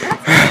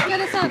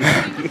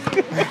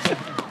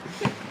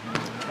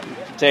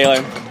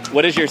 Taylor,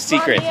 what is your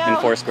secret in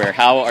Foursquare?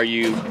 How are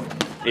you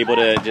able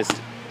to just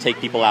take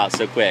people out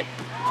so quick?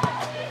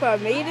 For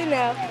me to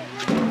know.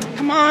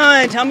 Come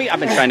on, tell me. I've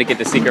been trying to get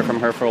the secret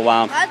from her for a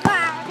while.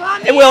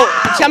 Hey, Will,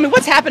 tell me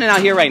what's happening out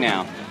here right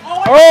now.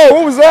 Oh,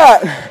 what was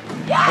that?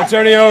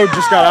 Antonio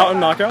just got out in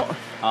knockout.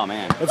 Oh,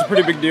 man. That's a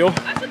pretty big deal.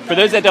 For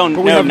those that don't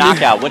know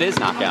knockout, what is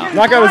knockout?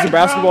 Knockout is a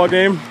basketball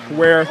game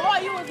where,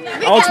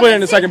 I'll explain it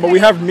in a second, but we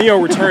have Neo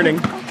returning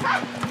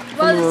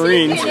from the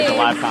Marines. It's a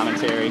live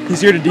commentary.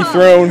 He's here to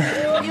dethrone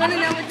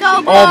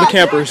all the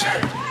campers.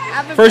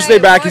 First day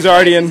back, he's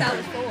already in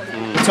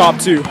the top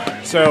 2.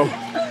 So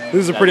this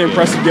is a pretty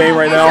impressive game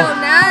right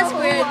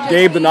now.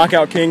 Gabe, the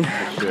knockout king,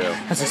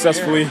 has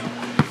successfully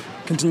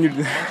continued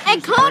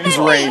his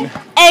reign.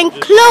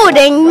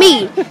 Including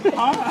me.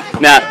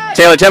 Now,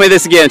 Taylor, tell me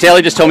this again.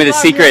 Taylor just told me the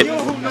secret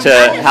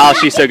to how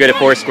she's so good at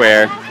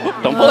Foursquare.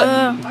 Don't pull it.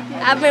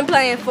 I've been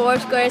playing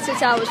Foursquare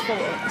since I was 4.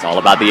 It's all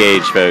about the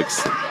age,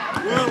 folks.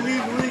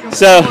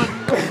 So,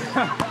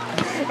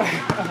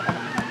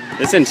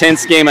 this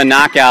intense game of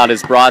knockout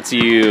is brought to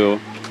you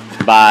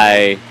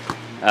by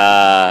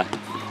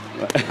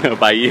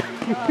you.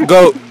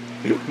 GOAT.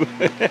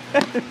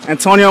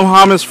 Antonio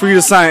Muhammad's free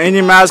to sign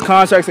any mass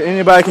contracts that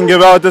anybody can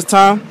give out at this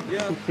time.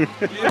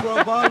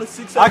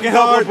 I can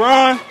help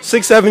LeBron.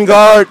 6'7"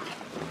 guard.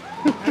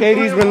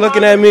 Katie's been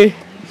looking at me.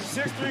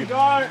 6'3"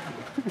 guard,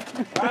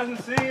 rising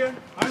senior,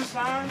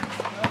 unsigned.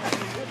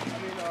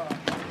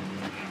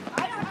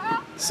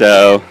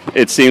 So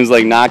it seems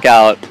like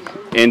knockout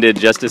ended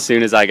just as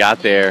soon as I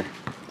got there.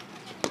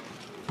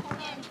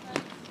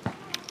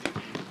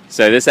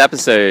 So this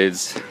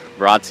episode's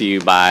brought to you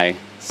by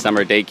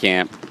Summer Day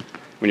Camp.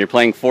 When you're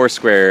playing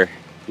Foursquare,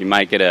 you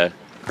might get a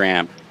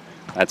cramp.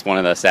 That's one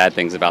of the sad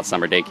things about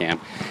Summer Day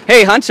Camp.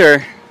 Hey,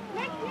 Hunter.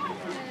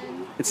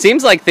 It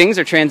seems like things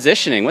are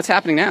transitioning. What's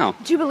happening now?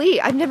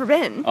 Jubilee. I've never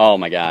been. Oh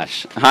my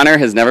gosh. Hunter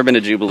has never been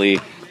to Jubilee.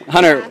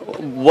 Hunter,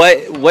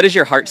 what is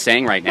your heart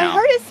saying right now? My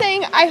heart is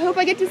saying I hope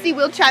I get to see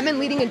Will Chapman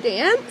leading a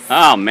dance.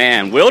 Oh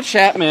man, Will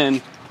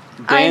Chapman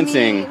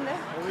dancing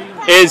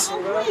is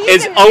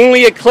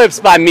only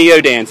eclipsed by Mio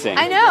dancing.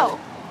 I know.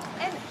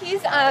 And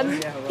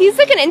he's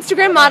like an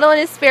Instagram model in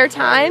his spare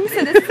time,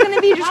 so this is going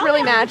to be just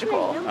really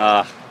magical.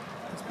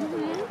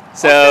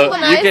 So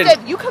Lanai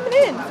said, "You coming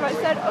in?" So I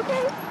said,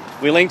 "Okay."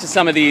 We linked to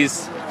some of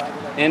these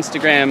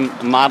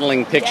Instagram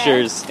modeling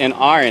pictures in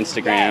our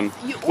Instagram.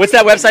 Yes. What's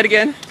that website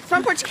again?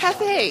 Front Porch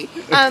Cafe.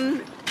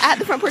 At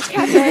the Front Porch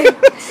Cafe.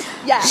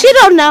 Yeah. She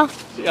don't know.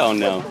 She don't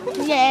know.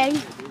 Yeah.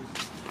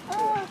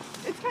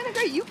 It's kind of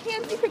great. You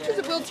can see pictures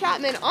of Will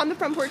Chapman on the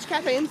Front Porch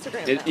Cafe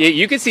Instagram.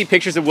 You can see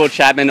pictures of Will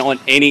Chapman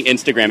on any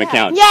Instagram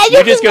account. Yeah,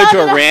 you just go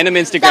to a random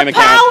Instagram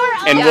account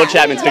and Will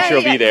Chapman's picture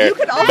will be there.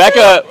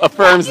 Becca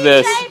affirms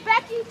this.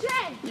 Becky J.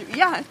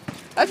 Yeah.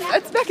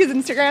 That's Becca's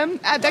Instagram,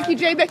 at Becky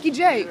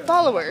J.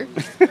 Follow her.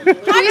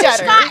 Hunter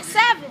Scott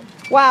 7.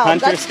 Wow,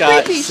 Hunter that's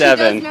Scott creepy.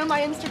 7 She does know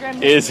my Instagram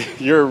name.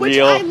 is your Which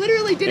real I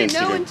literally didn't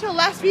know Instagram. until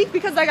last week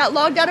because I got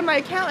logged out of my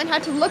account and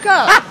had to look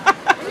up.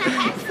 You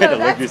had to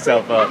look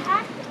yourself up.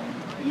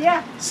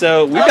 Yeah.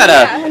 So we've got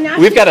a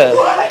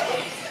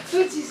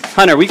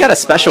Hunter, we got a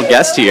special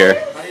guest here.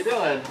 How you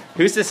doing?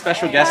 Who's this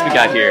special guest we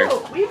got here?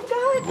 We've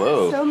got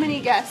so many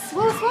guests.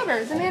 Will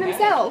Slubbers, the man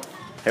himself.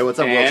 Hey, what's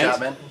up, Will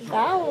Chapman?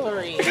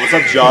 Valerie. What's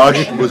up,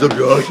 Josh? What's up,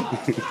 Josh?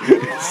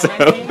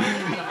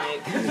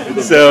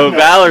 So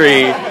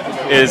Valerie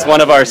is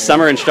one of our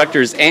summer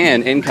instructors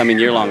and incoming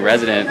year-long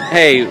resident.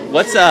 Hey,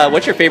 what's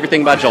your favorite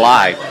thing about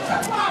July?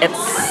 It's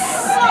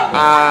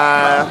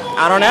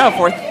I don't know.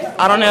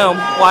 I don't know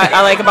what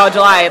I like about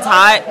July. It's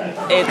hot.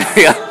 It's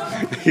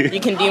you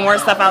can do more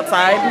stuff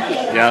outside.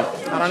 Yeah,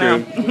 I don't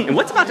know. And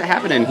what's about to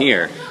happen in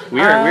here?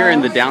 We're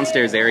in the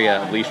downstairs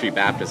area of Lee Street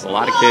Baptist. A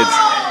lot of kids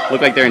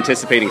look like they're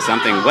anticipating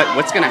something.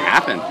 What's going to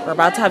happen? We're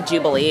about to have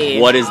Jubilee.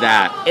 What is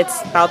that?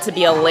 It's about to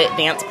be a lit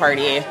dance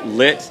party.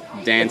 Lit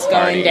dance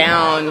party. Going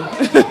down.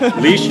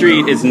 Lee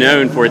Street is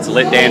known for its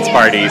lit dance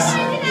parties.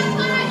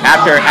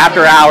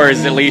 After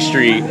hours at Lee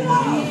Street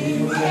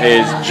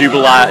is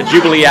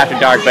Jubilee after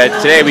dark,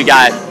 but today we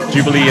got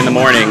Jubilee in the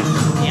morning.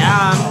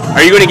 Yeah.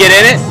 Are you going to get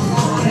in it?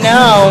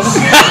 No.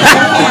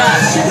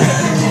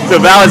 So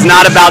Val is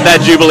not about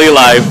that Jubilee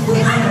life.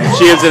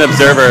 She is an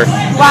observer.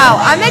 Wow,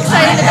 I'm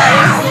excited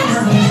about it.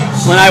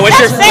 Lanai, what's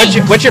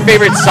your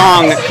favorite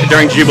song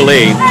during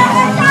Jubilee?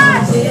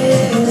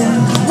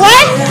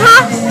 What?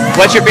 Huh?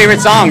 What's your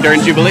favorite song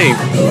during Jubilee?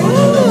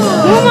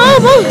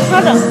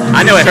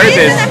 I know what hers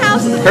is.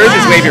 Hers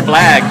is Wave Your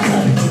Flag.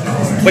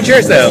 What's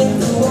yours though?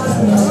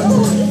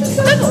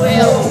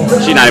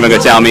 She's not even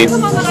gonna tell me.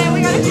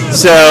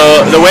 So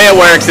the way it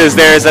works is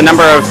there's a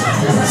number of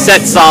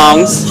set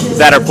songs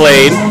that are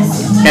played,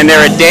 and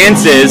there are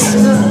dances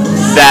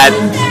that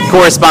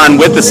correspond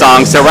with the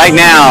song. So right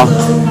now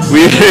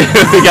we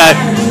got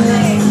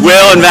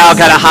Will and Val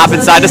kind of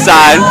hopping side to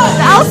side.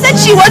 Val said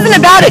she wasn't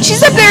about it. She's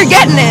up there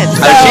getting it.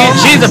 So.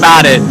 She's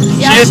about it.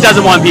 Yep. She just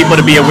doesn't want people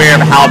to be aware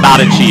of how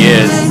about it she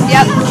is.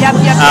 Yep.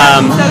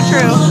 So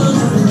true.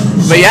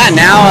 But yeah,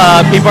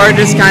 now people are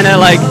just kind of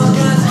like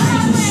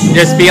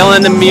just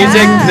feeling the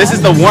music. Yeah. This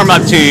is the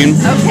warm-up tune.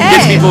 Okay.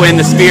 Gets people in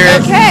the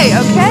spirit. Okay.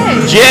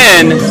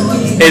 Jen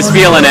is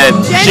feeling it.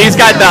 She's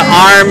got the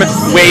arm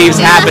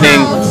waves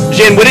happening.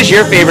 Jen, what is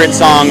your favorite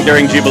song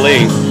during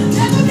Jubilee?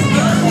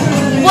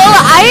 Well,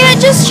 I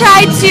just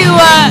try to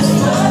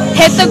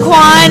hit the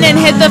Quan and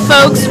hit the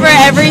folks for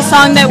every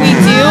song that we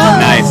do.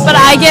 Nice. But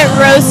I get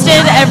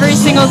roasted every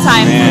single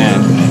time.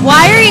 Man.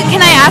 Can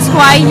I ask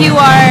why you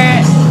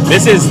are...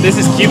 This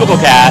is Cubicle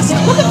Cast.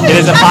 It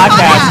is a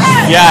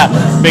podcast. Yeah,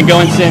 been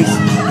going since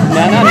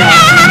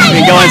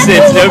Been going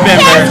since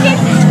November.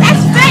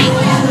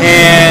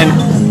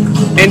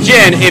 And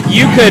Jen, if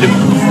you could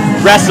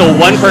wrestle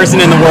one person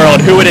in the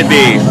world, who would it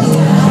be?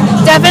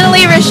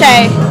 Definitely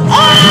Rashay.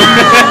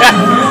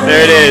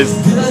 There it is.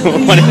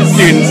 One of the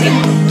students.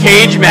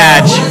 Cage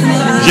match.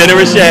 Jenna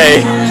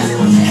Rashay.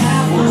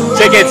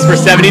 Tickets for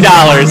 $70.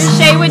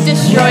 Rashay would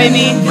destroy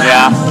me.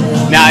 Yeah.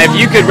 Now, if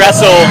you could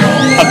wrestle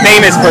a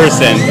famous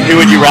person, who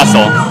would you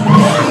wrestle?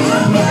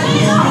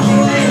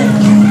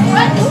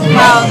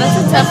 Wow, that's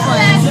a tough one.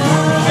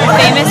 A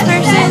famous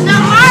person?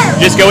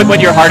 Just go with what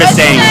your heart is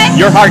saying.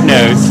 Your heart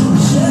knows.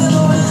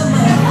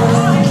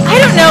 I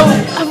don't know.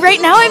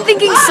 Right now I'm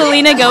thinking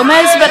Selena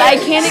Gomez, but I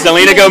can't...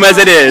 Selena Gomez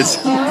it is.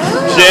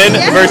 Jen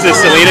versus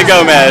Selena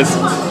Gomez.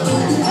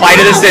 Fight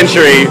of the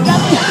century.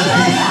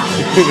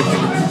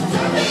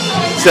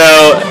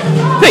 So,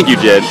 thank you,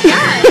 Jid.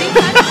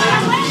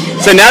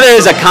 So now there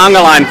is a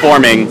conga line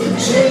forming,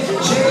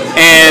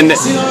 and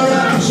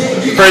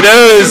for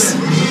those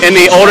in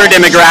the older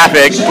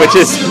demographic, which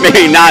is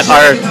maybe not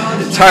our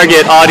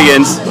target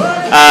audience,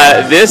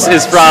 this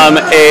is from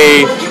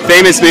a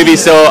famous movie.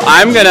 So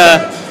I'm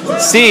gonna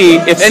see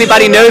if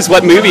anybody knows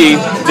what movie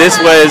this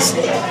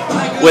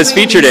was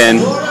featured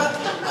in.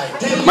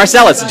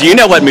 Marcellus, do you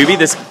know what movie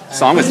this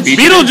song was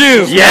featured in?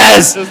 Beetlejuice!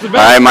 Yes!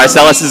 Alright,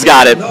 Marcellus has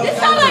got it.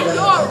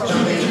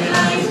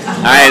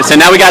 Alright, so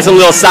now we got some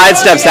little side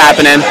steps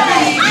happening.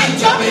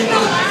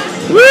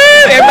 Woo!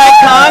 Everybody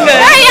conga!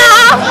 Hey,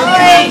 y'all!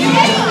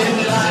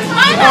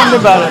 Tell me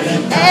about it.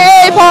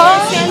 Hey,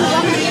 Paul!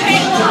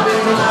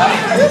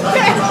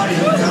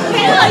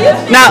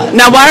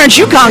 Now, why aren't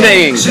you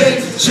congaing? I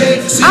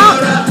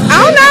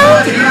don't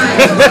know.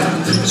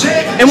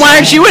 And why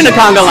aren't you in the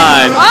conga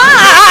line?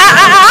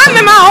 I'm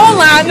in my own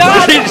line. No,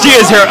 She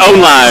is her own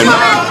line.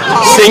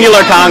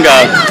 Singular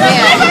conga.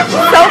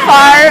 So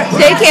far,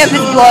 day camp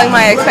is blowing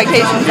my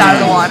expectations out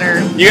of the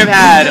water. You have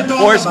had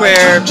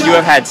Foursquare, you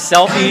have had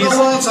selfies,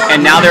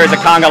 and now there is a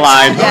conga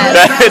line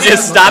that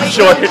just stopped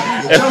short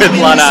with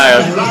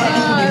Lanaya.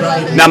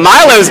 Now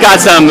Milo's got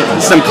some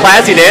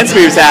classy dance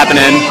moves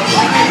happening.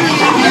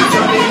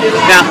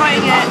 Now,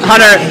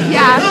 Hunter,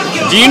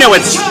 do you know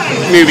what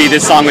movie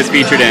this song was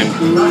featured in?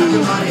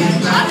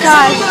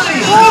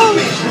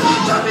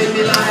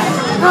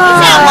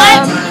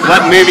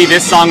 What movie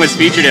this song was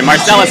featured in?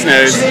 Marcellus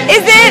knows.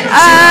 Is it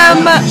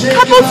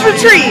Couples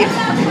Retreat?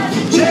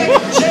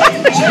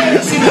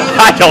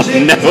 I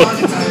don't know.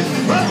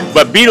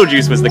 But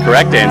Beetlejuice was the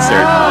correct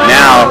answer.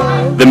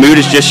 Now, the mood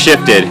has just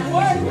shifted.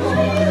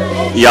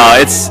 Y'all,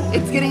 it's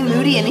getting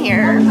moody in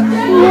here.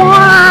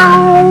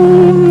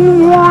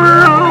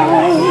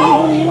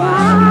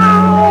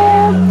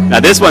 Now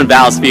this one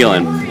Val's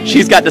feeling.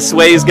 She's got the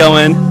sways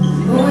going.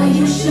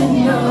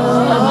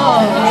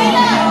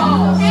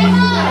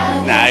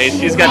 Nice.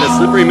 She's got the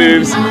slippery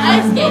moves.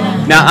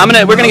 Now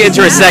we're gonna get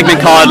into a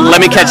segment called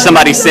 "Let Me Catch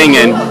Somebody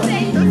Singing."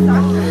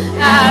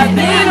 I've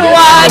been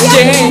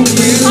watching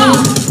you.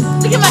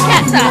 Look at my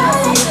cat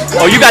socks.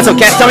 Oh, you got some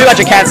cat. Tell me about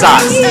your cat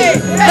socks.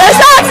 The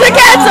socks with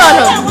cats on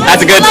them.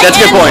 That's a good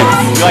point.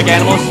 You like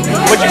animals?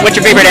 What's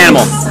your favorite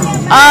animal?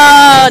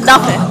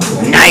 Dolphin.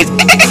 Nice.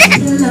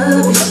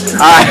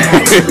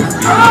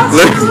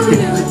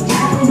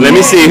 Let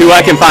me see who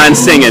I can find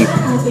singing.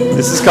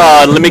 This is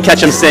called "Let Me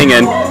Catch 'Em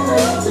Singing."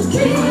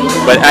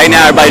 But right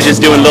now everybody's just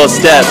doing little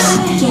steps.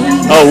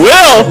 Oh,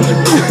 Will!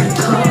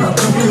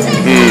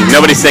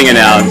 Nobody's singing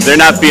now. They're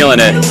not feeling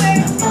it.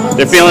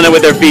 They're feeling it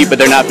with their feet, but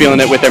they're not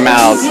feeling it with their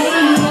mouths.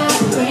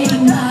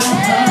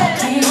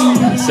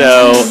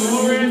 So,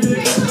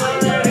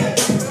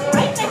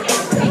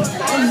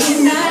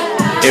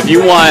 if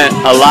you want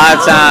a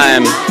live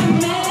time,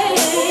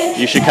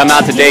 you should come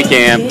out to day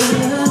camp.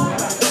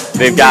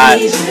 They've got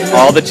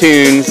all the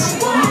tunes,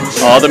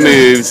 all the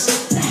moves.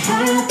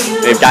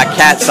 They've got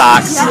cat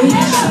socks.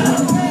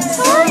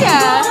 Oh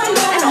yeah,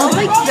 and all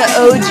like the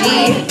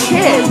OG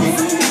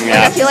kids.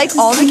 Yeah. Like, I feel like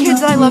all the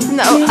kids that I love from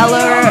the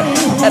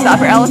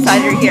Upper Ellis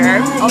side are here.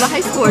 All the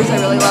high schoolers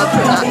I really love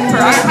for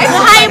our high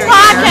school side are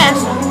here.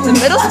 The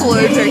middle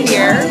schoolers are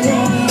here.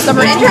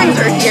 Summer interns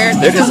are here.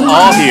 They're just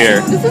all here.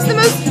 This is the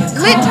most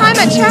lit time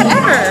at Chat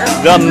ever.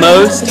 The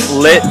most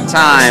lit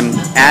time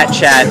at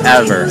Chat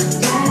ever.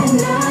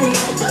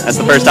 That's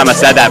the first time I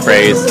said that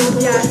phrase.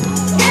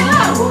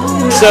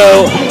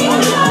 So,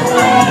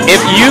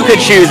 if you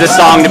could choose a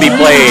song to be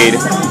played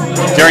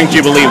during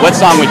Jubilee, what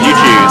song would you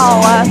choose?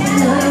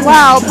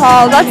 Wow,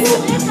 Paul, that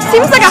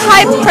seems like a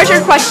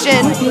high-pressure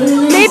question.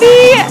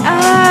 Maybe,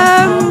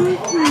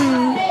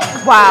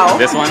 wow.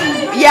 This one?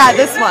 Yeah,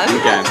 this one.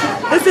 Okay.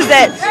 This is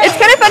it. It's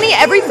kind of funny,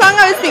 every song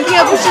I was thinking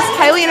of was just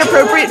highly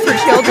inappropriate for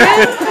children.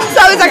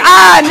 So I was like,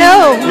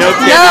 no. No.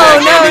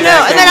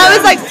 And then I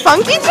was like,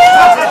 Funky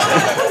Town?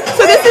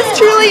 So this is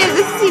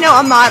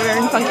a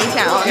modern Funky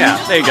Town. Yeah,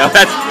 there you go.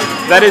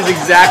 That is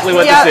exactly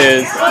what this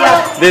is.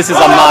 Yep. This is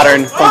a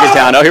modern Funky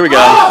Town. Oh, here we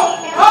go.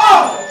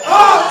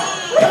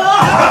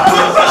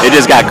 It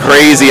just got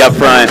crazy up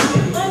front.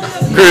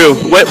 Crew,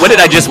 what did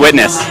I just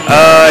witness?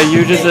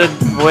 You just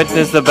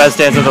witnessed the best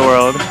dance of the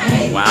world.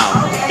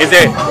 Wow.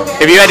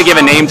 If you had to give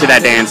a name to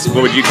that dance,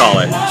 what would you call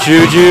it?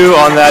 Juju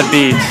on that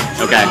beat.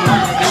 Okay.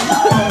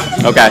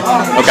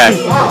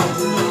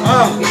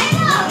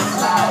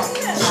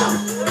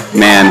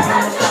 Man,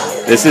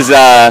 this is,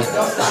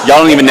 y'all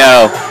don't even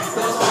know.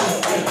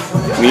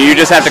 I mean, you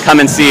just have to come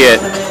and see it.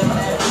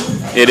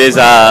 It is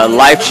a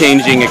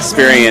life-changing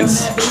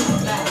experience.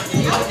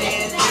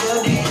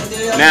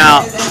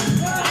 Now,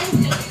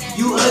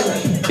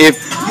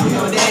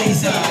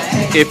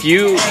 if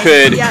you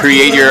could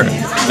create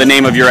the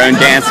name of your own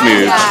dance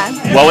move,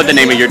 what would the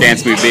name of your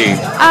dance move be?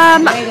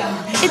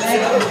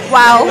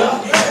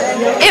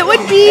 It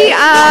would be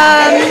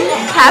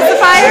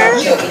pacifier.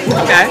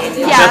 Okay.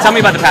 Yeah. So tell me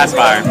about the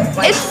pacifier.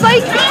 It's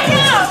like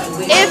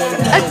if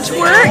a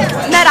twerk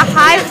met a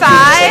high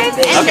five,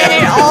 and then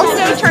it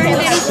also turned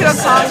into a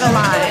conga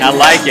line. I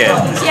like it.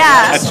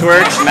 Yeah. A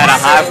twerk met a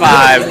high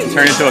five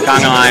turned into a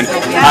conga line.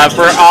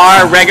 For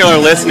our regular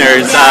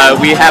listeners,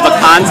 we have a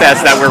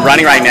contest that we're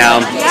running right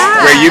now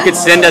where you could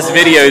send us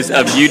videos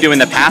of you doing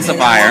the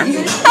pacifier,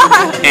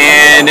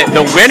 and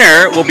the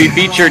winner will be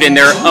featured in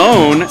their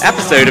own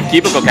episode of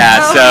Cubicle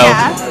Cast.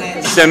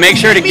 So make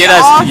sure to get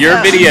us your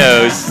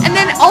videos. And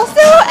then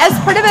also, as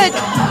part of a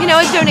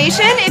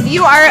donation, if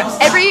you are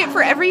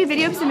for every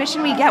video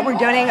submission we get, we're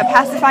donating a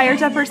pacifier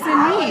to a person in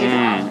need.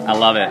 I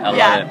love it. I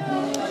love it.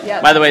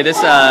 Yep. By the way,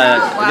 this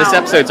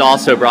episode's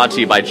also brought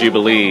to you by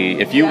Jubilee.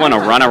 If you want to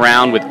run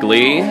around with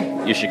glee,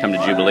 you should come to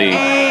Jubilee.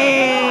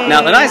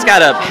 Now, Lanai's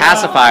got a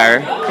pacifier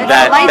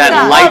that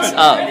lights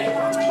up.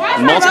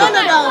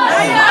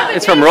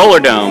 It's from Roller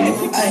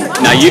Dome.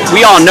 Now,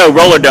 we all know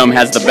Roller Dome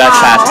has the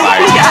best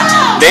pacifiers.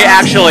 They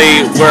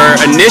actually were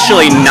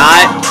initially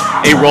not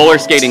a roller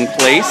skating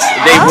place.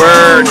 They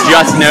were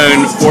just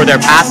known for their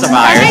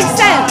pacifiers. That makes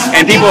sense.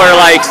 And people are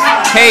like,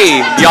 hey,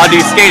 y'all do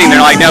skating?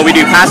 They're like, no, we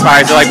do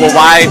pacifiers. They're like, well,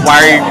 why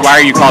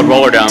are you called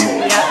Roller Dome?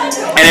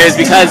 And it was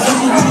because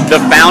the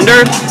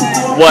founder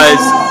was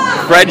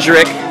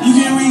Frederick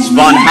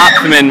von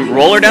Hopfman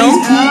Roller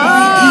Dome.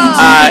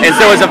 And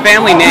so it was a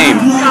family name.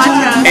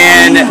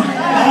 And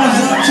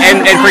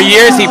for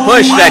years he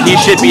pushed that he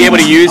should be able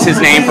to use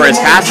his name for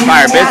his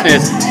pacifier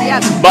business.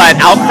 But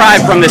outcry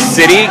from the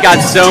city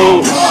got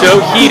so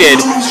heated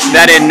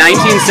that in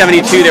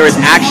 1972 there was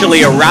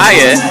actually a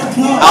riot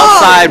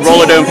outside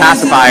Roller Dome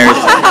pacifiers.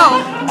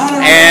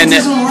 And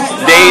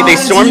they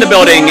stormed the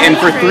building, and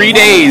for 3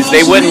 days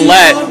they wouldn't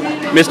let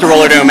Mr.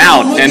 Roller Dome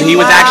out. And he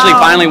was actually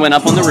finally went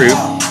up on the roof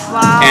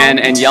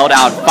and yelled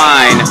out,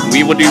 fine,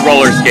 we will do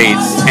roller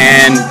skates.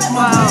 And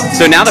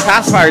so now the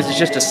pacifiers is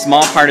just a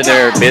small part of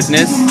their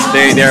business.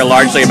 They're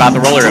largely about the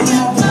roller domes.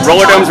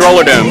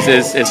 Roller Domes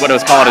is what it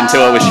was called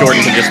until it was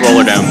shortened to just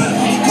Roller Dome.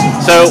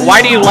 So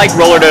why do you like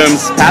Roller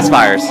Dome's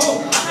pacifiers?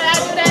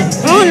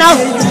 Oh, no.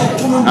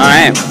 All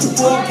right.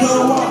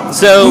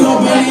 So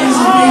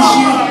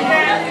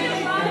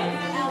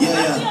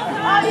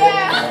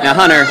now,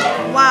 Hunter.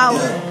 Wow,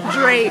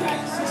 Drake.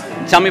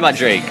 Tell me about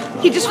Drake.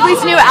 He just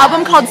released a new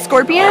album called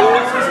Scorpion.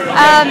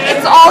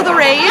 It's all the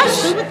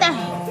rage.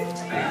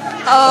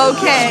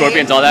 Okay.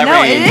 Scorpion's all that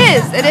no, rage.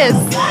 It is.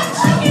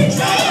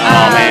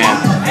 Oh man.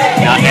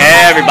 Now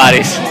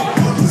everybody's.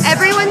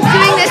 Everyone's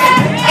doing this.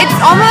 It's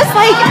almost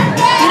like,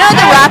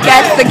 the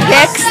Rockettes, the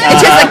kicks.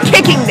 It's just a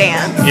kicking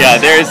dance. Yeah,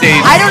 there's a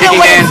I don't know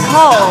kicking what dance. it's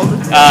called.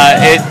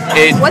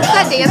 What's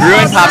that dance grew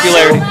in called?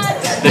 popularity.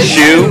 The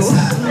shoe.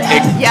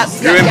 It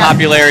grew in Yep.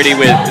 popularity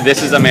with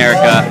This Is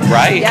America,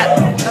 right?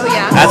 Yep. Oh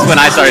yeah. That's when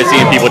I started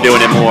seeing people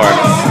doing it more,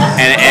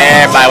 and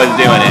everybody was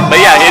doing it. But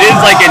yeah, it is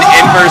like an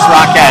inverse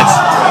Rockettes,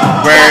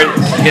 where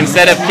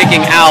instead of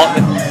kicking out,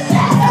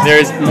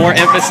 there's more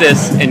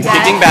emphasis in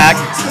kicking back,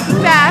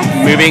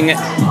 moving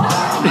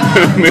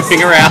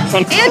around,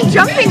 and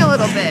jumping a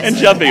little bit.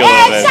 This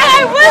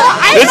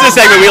is a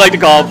segment we like to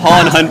call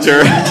Paul and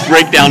Hunter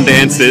Breakdown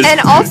Dances. And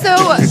also,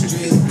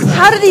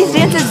 how do these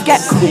dances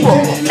get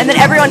cool? And then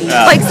everyone,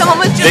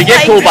 someone was just they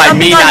get cool by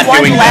me not on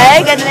doing one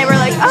leg, and then they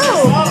were like,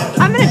 oh,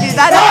 I'm gonna do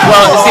that.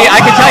 Well, see, I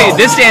can tell you,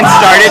 this dance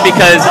started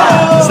because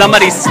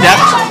somebody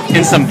stepped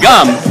in some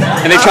gum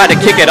and they tried to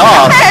kick it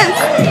off,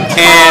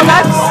 and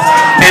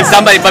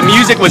but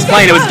music was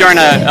playing. It was during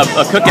a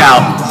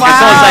cookout, and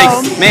someone's like,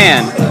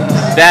 man,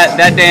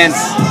 that dance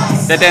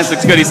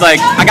looks good. He's like,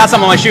 I got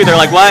something on my shoe. They're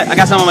like, what? I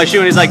got something on my shoe.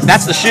 And he's like,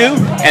 that's the shoe?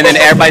 And then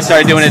everybody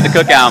started doing it at the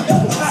cookout.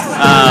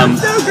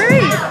 So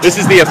great. This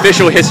is the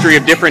official history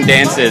of different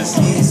dances.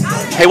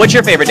 Hey, what's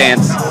your favorite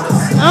dance?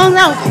 Oh,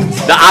 no.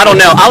 The I don't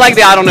know. I like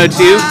the I don't know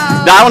too.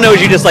 The I don't know is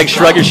you just like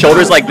shrug your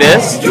shoulders like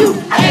this.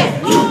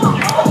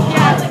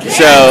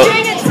 So,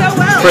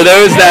 for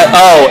those that,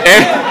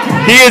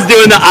 he is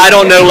doing the I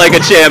don't know like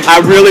a champ.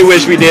 I really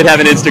wish we did have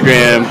an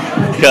Instagram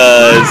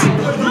because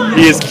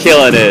he is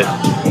killing it.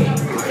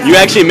 You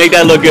actually make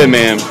that look good,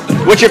 man.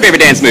 What's your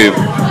favorite dance move?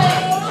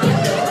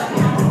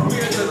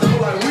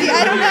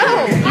 I don't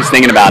know. He's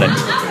thinking about it.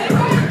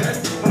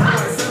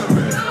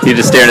 He's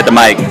just staring at the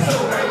mic.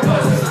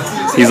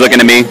 He's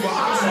looking at me,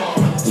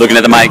 looking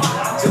at the mic,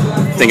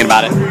 thinking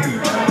about it.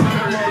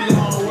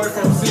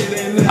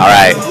 All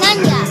right.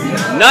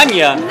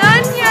 Nunya.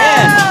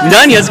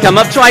 Nunya's come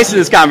up twice in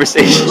this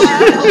conversation.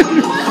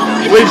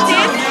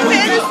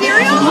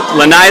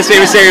 Lanai's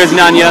favorite cereal is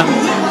Nunya.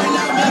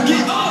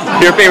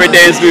 Your favorite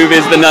dance move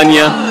is the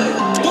Nunya.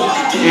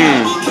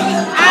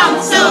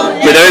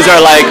 But those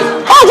are like,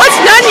 oh, what's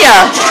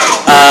Nunya?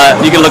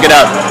 You can look it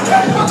up.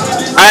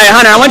 All right,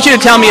 Hunter, I want you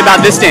to tell me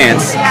about this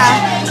dance.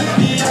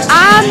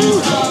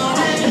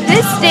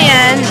 This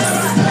dance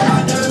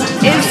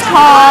is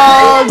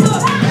called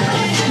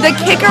the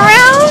kick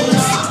around,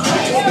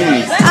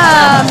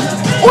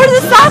 or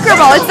the soccer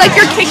ball. It's like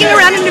you're kicking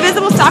around an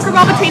invisible soccer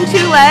ball between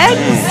two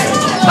legs,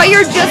 but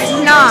you're just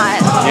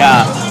not.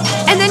 Yeah.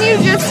 And then you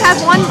just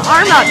have one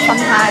arm up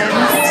sometimes.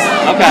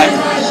 Okay.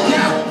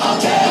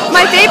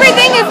 My favorite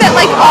thing is that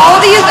like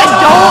all these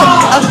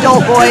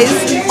adult boys,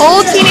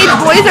 old teenage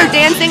boys are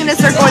dancing in a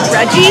circle with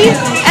Reggie,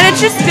 and it's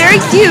just very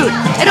cute.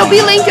 It'll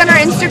be linked on our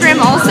Instagram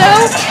also,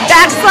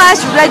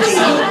 /Reggie.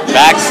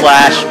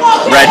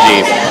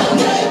 /Reggie.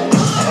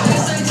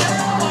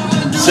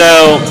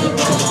 So,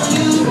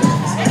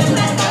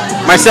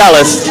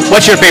 Marcellus,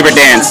 what's your favorite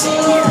dance?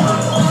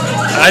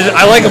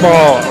 I like them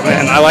all,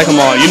 man. I like them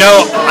all. You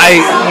know,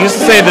 I used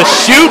to say the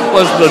shoot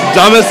was the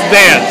dumbest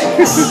dance,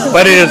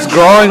 but it is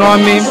growing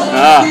on me.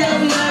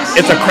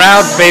 It's a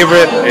crowd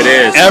favorite. It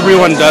is.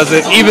 Everyone does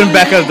it. Even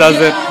Becca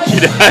does it. She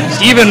does.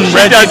 Even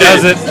Reggie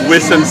does it. With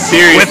some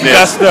seriousness. With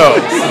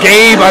gusto.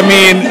 Gabe, I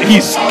mean,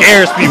 he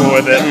scares people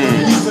with it.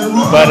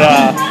 But,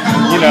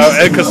 you know,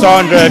 and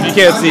Cassandra, if you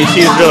can't see,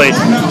 she's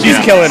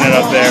killing it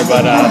up there.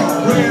 But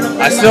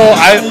I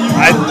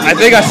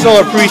think I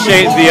still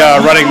appreciate the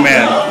Running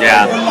Man.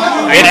 Yeah.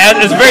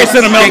 It's very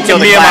sentimental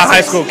to me and my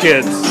high school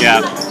kids.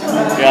 Yeah.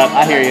 Yeah,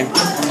 I hear you.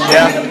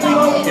 Yeah.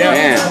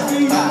 Man.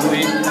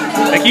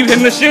 I keep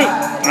hitting the shoe.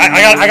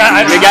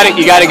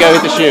 You gotta go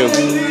hit the shoe.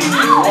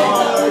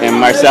 And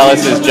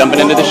Marcellus is jumping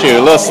into the shoe.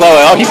 A little slow.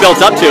 Oh, he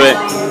built up to it.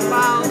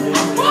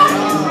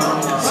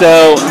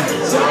 So,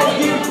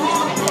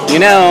 you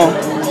know,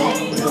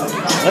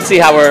 let's see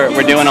how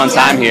we're doing on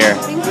time here.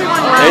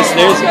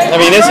 I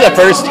mean, this is the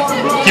first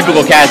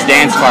Cubicle Cast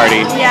dance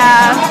party.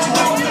 Yeah.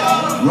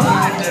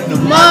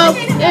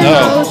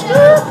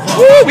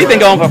 We've been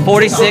going for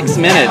 46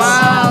 minutes.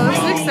 Wow, this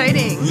is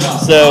exciting.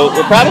 So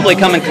we're probably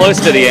coming close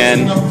to the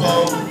end.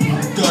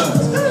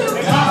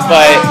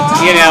 But,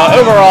 you know,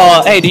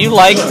 overall, hey,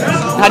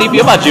 how do you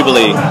feel about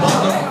Jubilee? I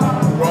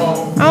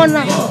don't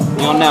know.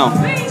 You don't know?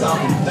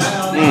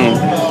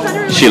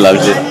 She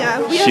loves it.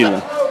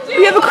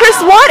 We have a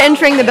Chris Watt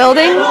entering the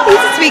building. He's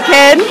a sweet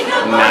kid.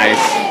 Nice.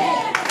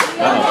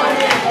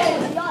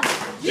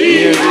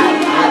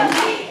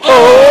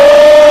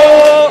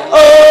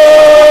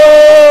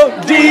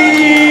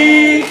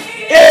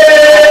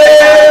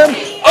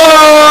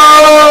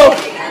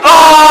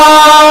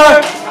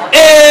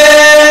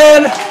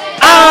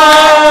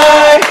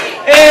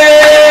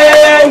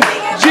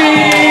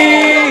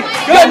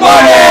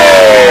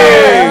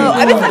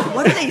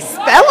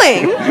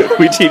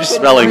 We teach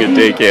spelling at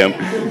day camp.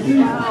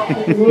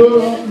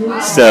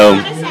 So,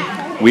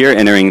 we are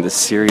entering the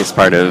serious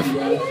part of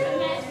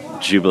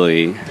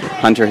Jubilee.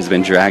 Hunter has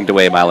been dragged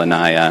away by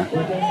Lanaya.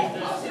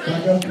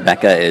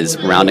 Becca is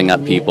rounding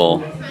up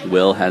people.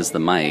 Will has the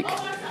mic.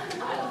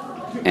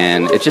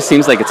 And it just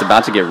seems like it's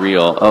about to get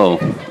real.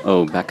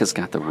 Oh, Becca's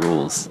got the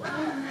rules.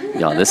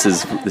 Y'all, this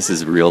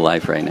is real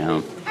life right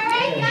now.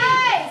 Hey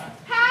guys,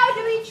 how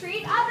do we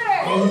treat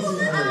others?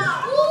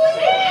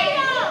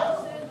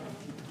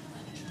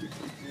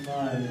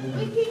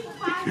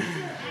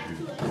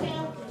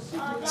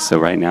 So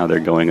right now they're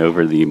going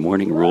over the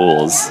morning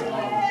rules,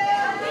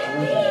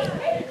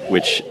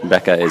 which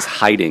Becca is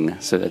hiding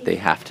so that they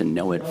have to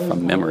know it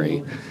from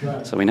memory.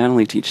 So we not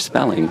only teach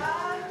spelling,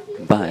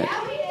 but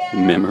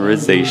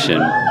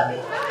memorization.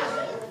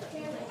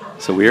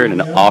 So we're in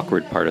an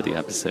awkward part of the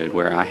episode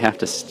where I have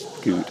to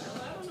scoot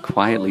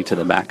quietly to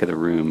the back of the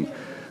room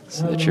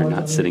so that you're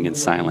not sitting in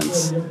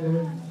silence,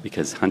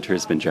 because Hunter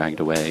has been dragged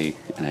away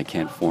and I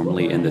can't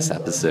formally end this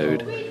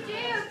episode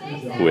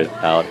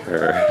without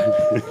her.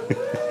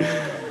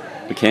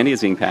 But Candy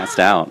is being passed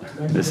out.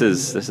 This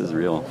is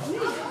real.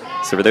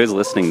 So for those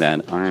listening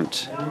that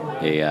aren't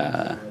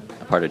a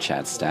part of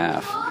Chat's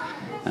staff,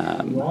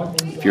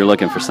 if you're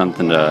looking for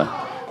something to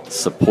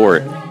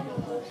support,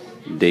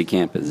 day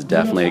camp is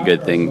definitely a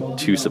good thing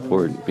to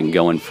support. Been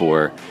going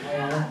for,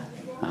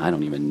 I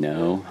don't even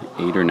know,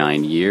 8 or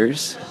 9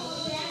 years,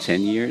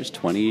 10 years,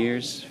 20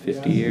 years,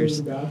 50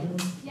 years,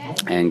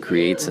 and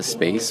creates a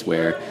space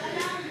where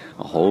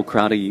a whole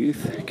crowd of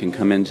youth can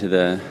come into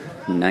the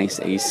nice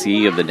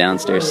AC of the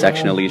downstairs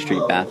section of Lee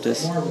Street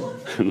Baptist,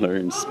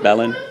 learn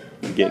spelling,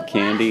 get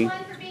candy,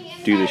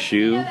 do the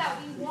shoe,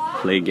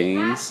 play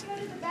games,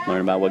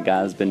 learn about what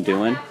God's been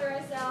doing,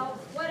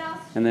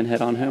 and then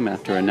head on home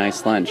after a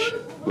nice lunch,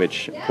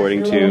 which,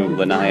 according to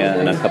Lanaya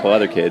and a couple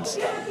other kids,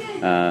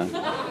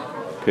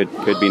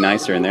 could be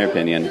nicer in their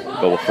opinion.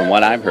 But from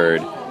what I've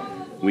heard,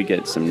 we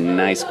get some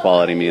nice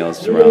quality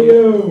meals from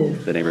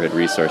the Neighborhood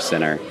Resource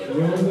Center,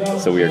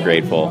 so we are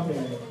grateful.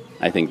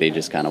 I think they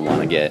just kind of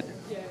want to get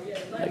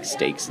like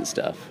steaks and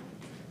stuff,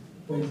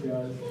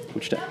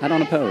 which I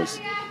don't oppose.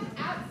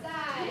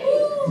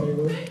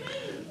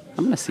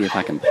 I'm going to see if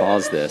I can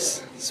pause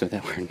this so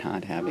that we're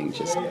not having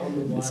just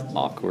this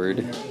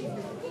awkward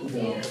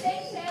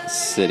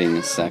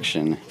sitting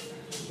section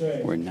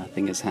where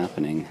nothing is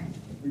happening.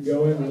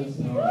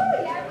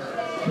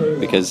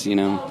 Because, you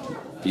know,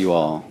 you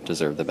all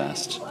deserve the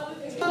best.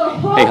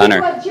 Hey,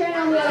 Hunter,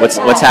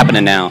 what's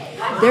happening now?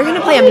 They're going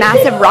to play a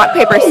massive rock,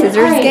 paper,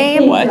 scissors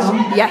game. What?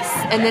 Yes,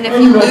 and then if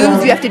you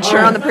lose, you have to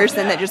cheer on the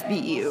person that just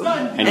beat you.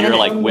 And you're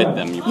like with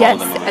them, you yes,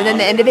 follow them. And then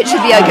the end of it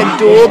should be like a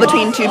duel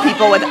between two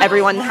people with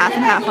everyone half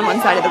and half on one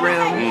side of the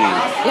room.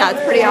 Yeah,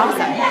 it's pretty awesome.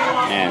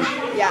 Man,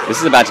 this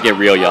is about to get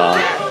real, y'all.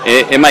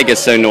 It might get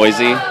so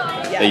noisy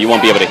that you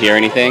won't be able to hear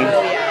anything.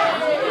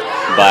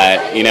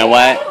 But you know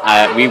what?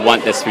 We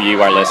want this for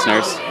you, our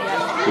listeners.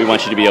 we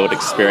want you to be able to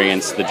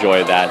experience the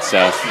joy of that.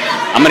 So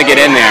I'm going to get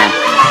in there.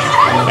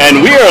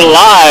 And we are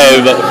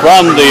live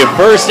from the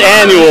first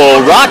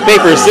annual Rock,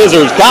 Paper,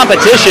 Scissors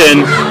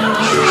competition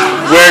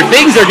where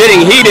things are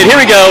getting heated. Here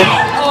we go.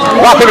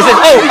 Rock, paper, scissors.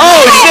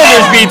 Oh,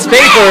 scissors beats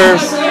paper.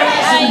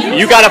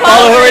 You got to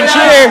follow her and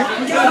cheer.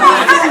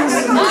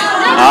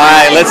 All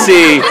right, let's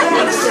see.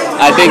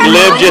 I think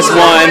Liv just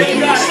won.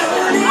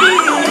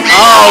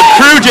 Oh,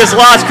 Crew just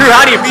lost. Crew,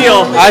 how do you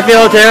feel? I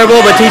feel terrible,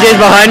 but TJ's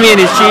behind me and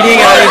he's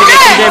cheating, and I need to get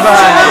TJ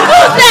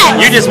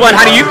behind. You just won.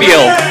 How do you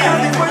feel?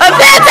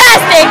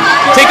 Fantastic!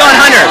 Take on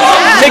Hunter.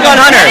 Take on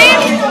Hunter.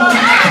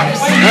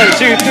 1,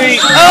 2,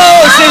 3.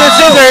 Oh,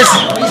 scissors.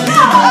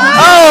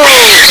 Oh,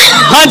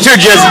 Hunter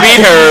just beat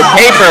her.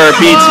 Paper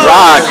beats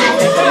Rock.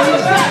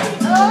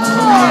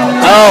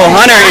 Oh,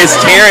 Hunter is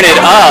tearing it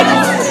up.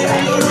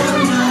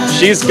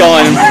 She's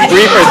going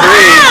 3 for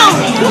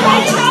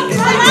 3.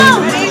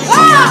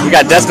 We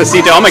got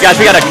Despacito. Oh my gosh,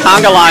 we got a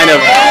conga line of.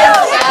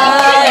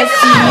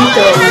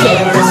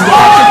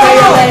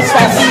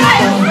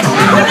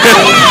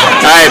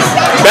 Alright,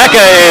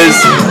 Becca is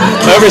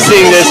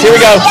overseeing this. Here we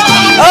go.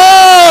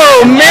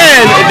 Oh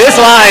man, this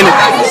line.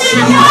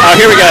 Oh,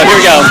 here we go.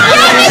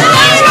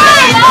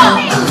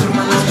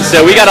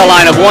 So we got a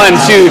line of 1,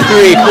 2,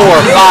 3, 4,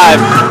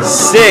 5,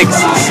 6,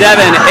 7,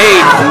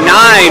 8,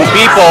 9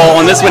 people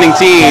on this winning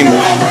team.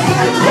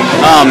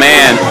 Oh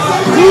man.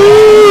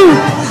 Woo.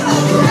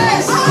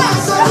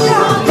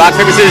 Rock,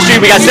 paper, scissors,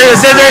 shoot. We got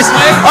scissors.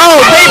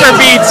 Oh, paper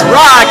beats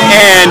Rock,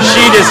 and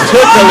she just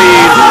took the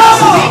lead.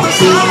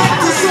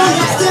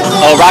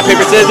 Oh, rock,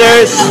 paper,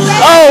 scissors.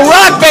 Oh,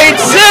 rock, paper,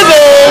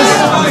 scissors.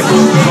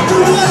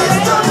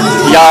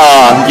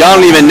 Y'all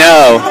don't even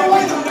know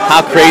how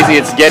crazy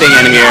it's getting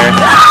in here.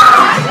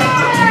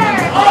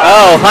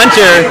 Oh,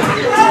 Hunter,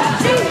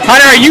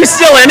 are you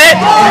still in it?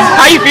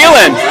 How you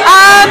feeling?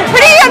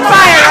 Pretty on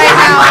fire right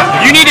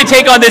now. You need to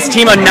take on this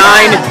team of 9,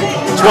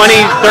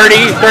 20,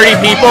 30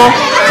 people.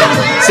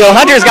 So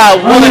Hunter's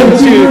got 1,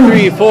 2,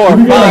 3,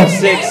 4, 5,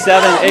 6,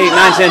 7, 8,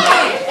 9, 10.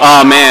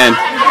 Oh man.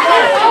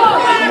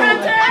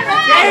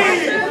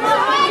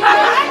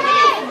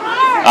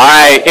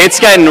 Alright, it's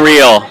getting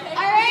real.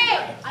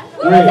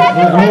 Wait,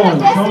 hold on.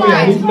 Tell me,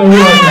 I need to know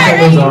who our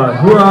contenders are.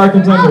 Who are our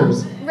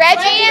contenders?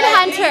 Reggie and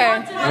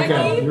Hunter.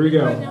 Okay, here we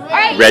go.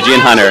 Reggie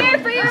and Hunter.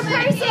 For your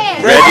person.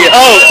 Reggie,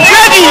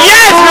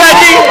 yes,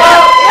 Reggie!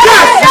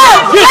 Yes!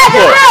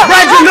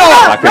 Reggie, no!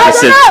 Rock, paper,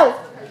 scissors.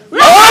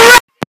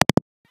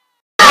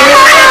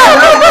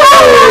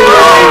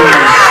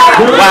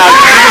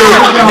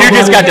 Wow, you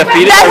just got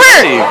defeated. That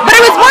hurt, but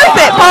it was worth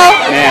it, Paul.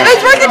 Man. It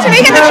was worth it to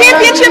make it the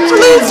championship to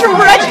lose from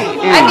Reggie.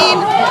 I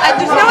mean,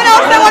 there's no one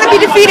else I want to be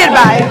defeated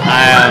by.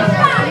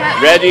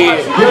 Reggie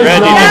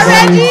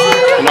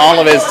and all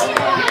of his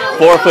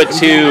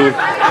 4'2"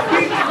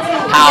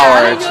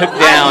 power took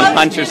down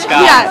Hunter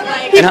Scott.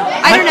 Yeah,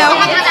 I don't know.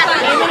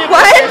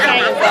 What?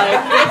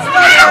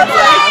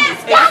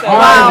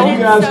 Wow. You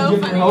guys are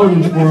getting huddle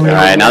groups for me. All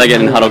right, now they're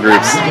getting huddle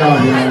groups.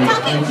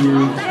 Thank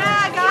you.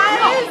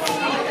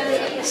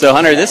 So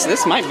Hunter,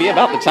 this might be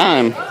about the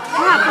time. Yeah,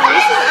 Paul,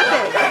 this is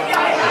epic.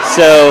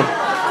 So,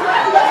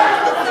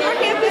 Our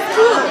camp is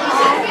cool.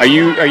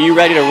 are you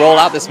ready to roll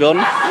out this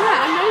building? Yeah,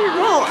 I'm ready to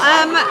roll.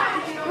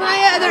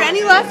 Mariah, are there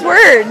any last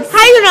words?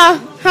 How you know?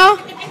 Huh?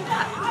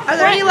 Are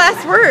there any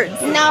last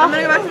words? No. I'm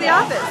gonna go back to the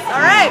office. All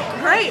right,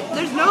 great.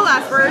 There's no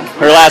last words.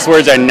 Her last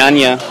words are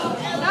Nunya.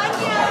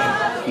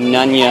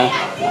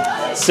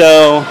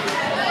 So,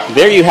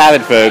 there you have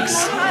it,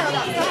 folks.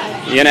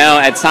 You know,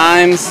 at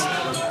times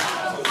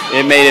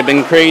it may have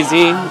been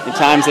crazy. At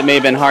times it may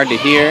have been hard to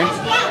hear.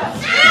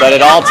 But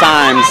at all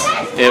times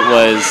it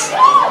was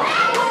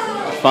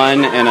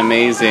fun and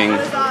amazing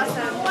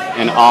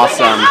and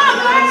awesome.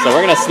 So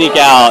we're going to sneak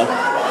out.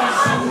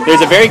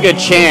 There's a very good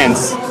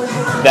chance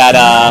that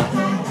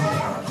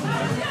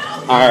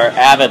our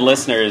avid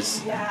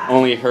listeners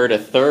only heard a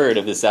third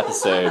of this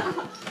episode.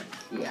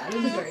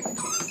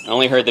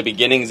 Only heard the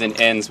beginnings and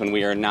ends when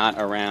we are not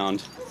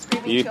around.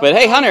 But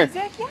hey, Hunter,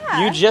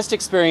 you just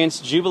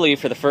experienced Jubilee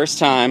for the first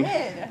time.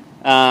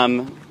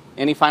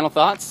 Any final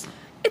thoughts?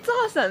 It's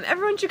awesome.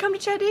 Everyone should come to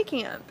Chat Day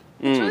Camp.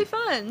 It's really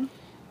fun.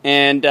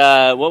 And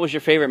what was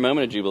your favorite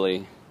moment of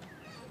Jubilee?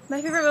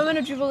 My favorite moment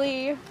of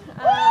Jubilee. I'm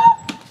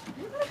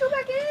gonna go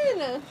back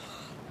in.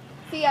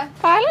 See ya.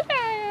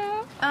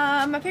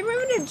 My favorite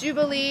moment of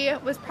Jubilee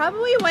was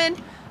probably when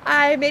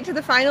I made it to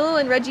the final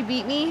and Reggie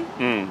beat me.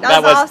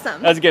 That was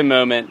awesome. That was a good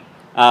moment.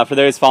 For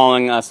those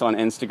following us on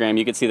Instagram,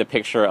 you could see the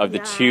picture of the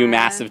two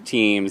massive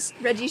teams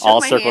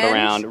all circled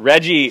around.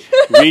 Reggie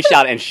reached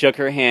out and shook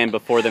her hand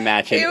before the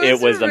match, and it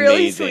was really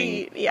amazing.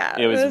 Sweet. Yeah,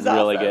 it was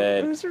really awesome.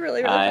 good. It was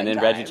really fun and then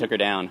time. Reggie took her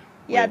down.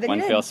 Yeah, with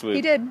one fell swoop.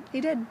 He did.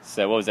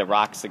 So what was it?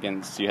 Rocks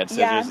against you had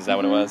scissors. Yeah. Is that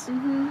what it was?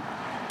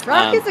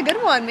 Rock is a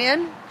good one,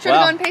 man. Should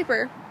have gone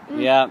paper.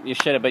 Yeah, you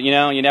should have, but you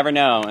know, you never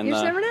know. You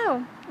just never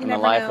know. In the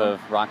life of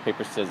rock,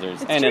 paper,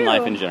 scissors, and true. in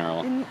life in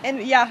general.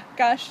 And yeah,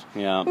 gosh.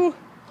 Yeah. Ooh.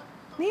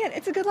 Man,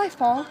 it's a good life,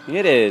 Paul.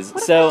 It is.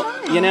 So,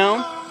 you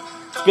know,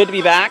 It's good to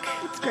be back.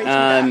 It's great to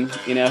be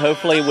back. You know,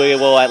 hopefully we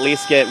will at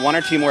least get 1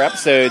 or 2 more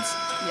episodes.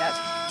 Yep.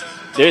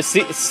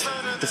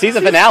 The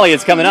season finale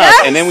is coming up,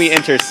 and then we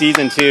enter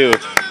season 2,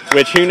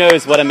 which who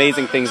knows what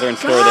amazing things are in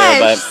store there.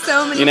 But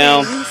so many you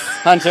know, things.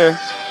 Hunter,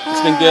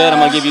 it's been good. I'm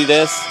gonna give you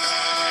this.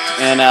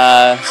 And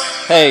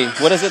hey,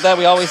 what is it that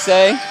we always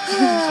say?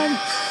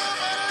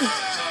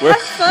 Have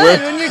fun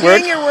when you're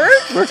doing your work.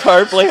 Work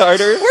hard, play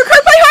harder. Work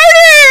hard, play harder.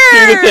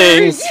 Do the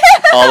things.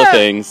 All the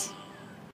things.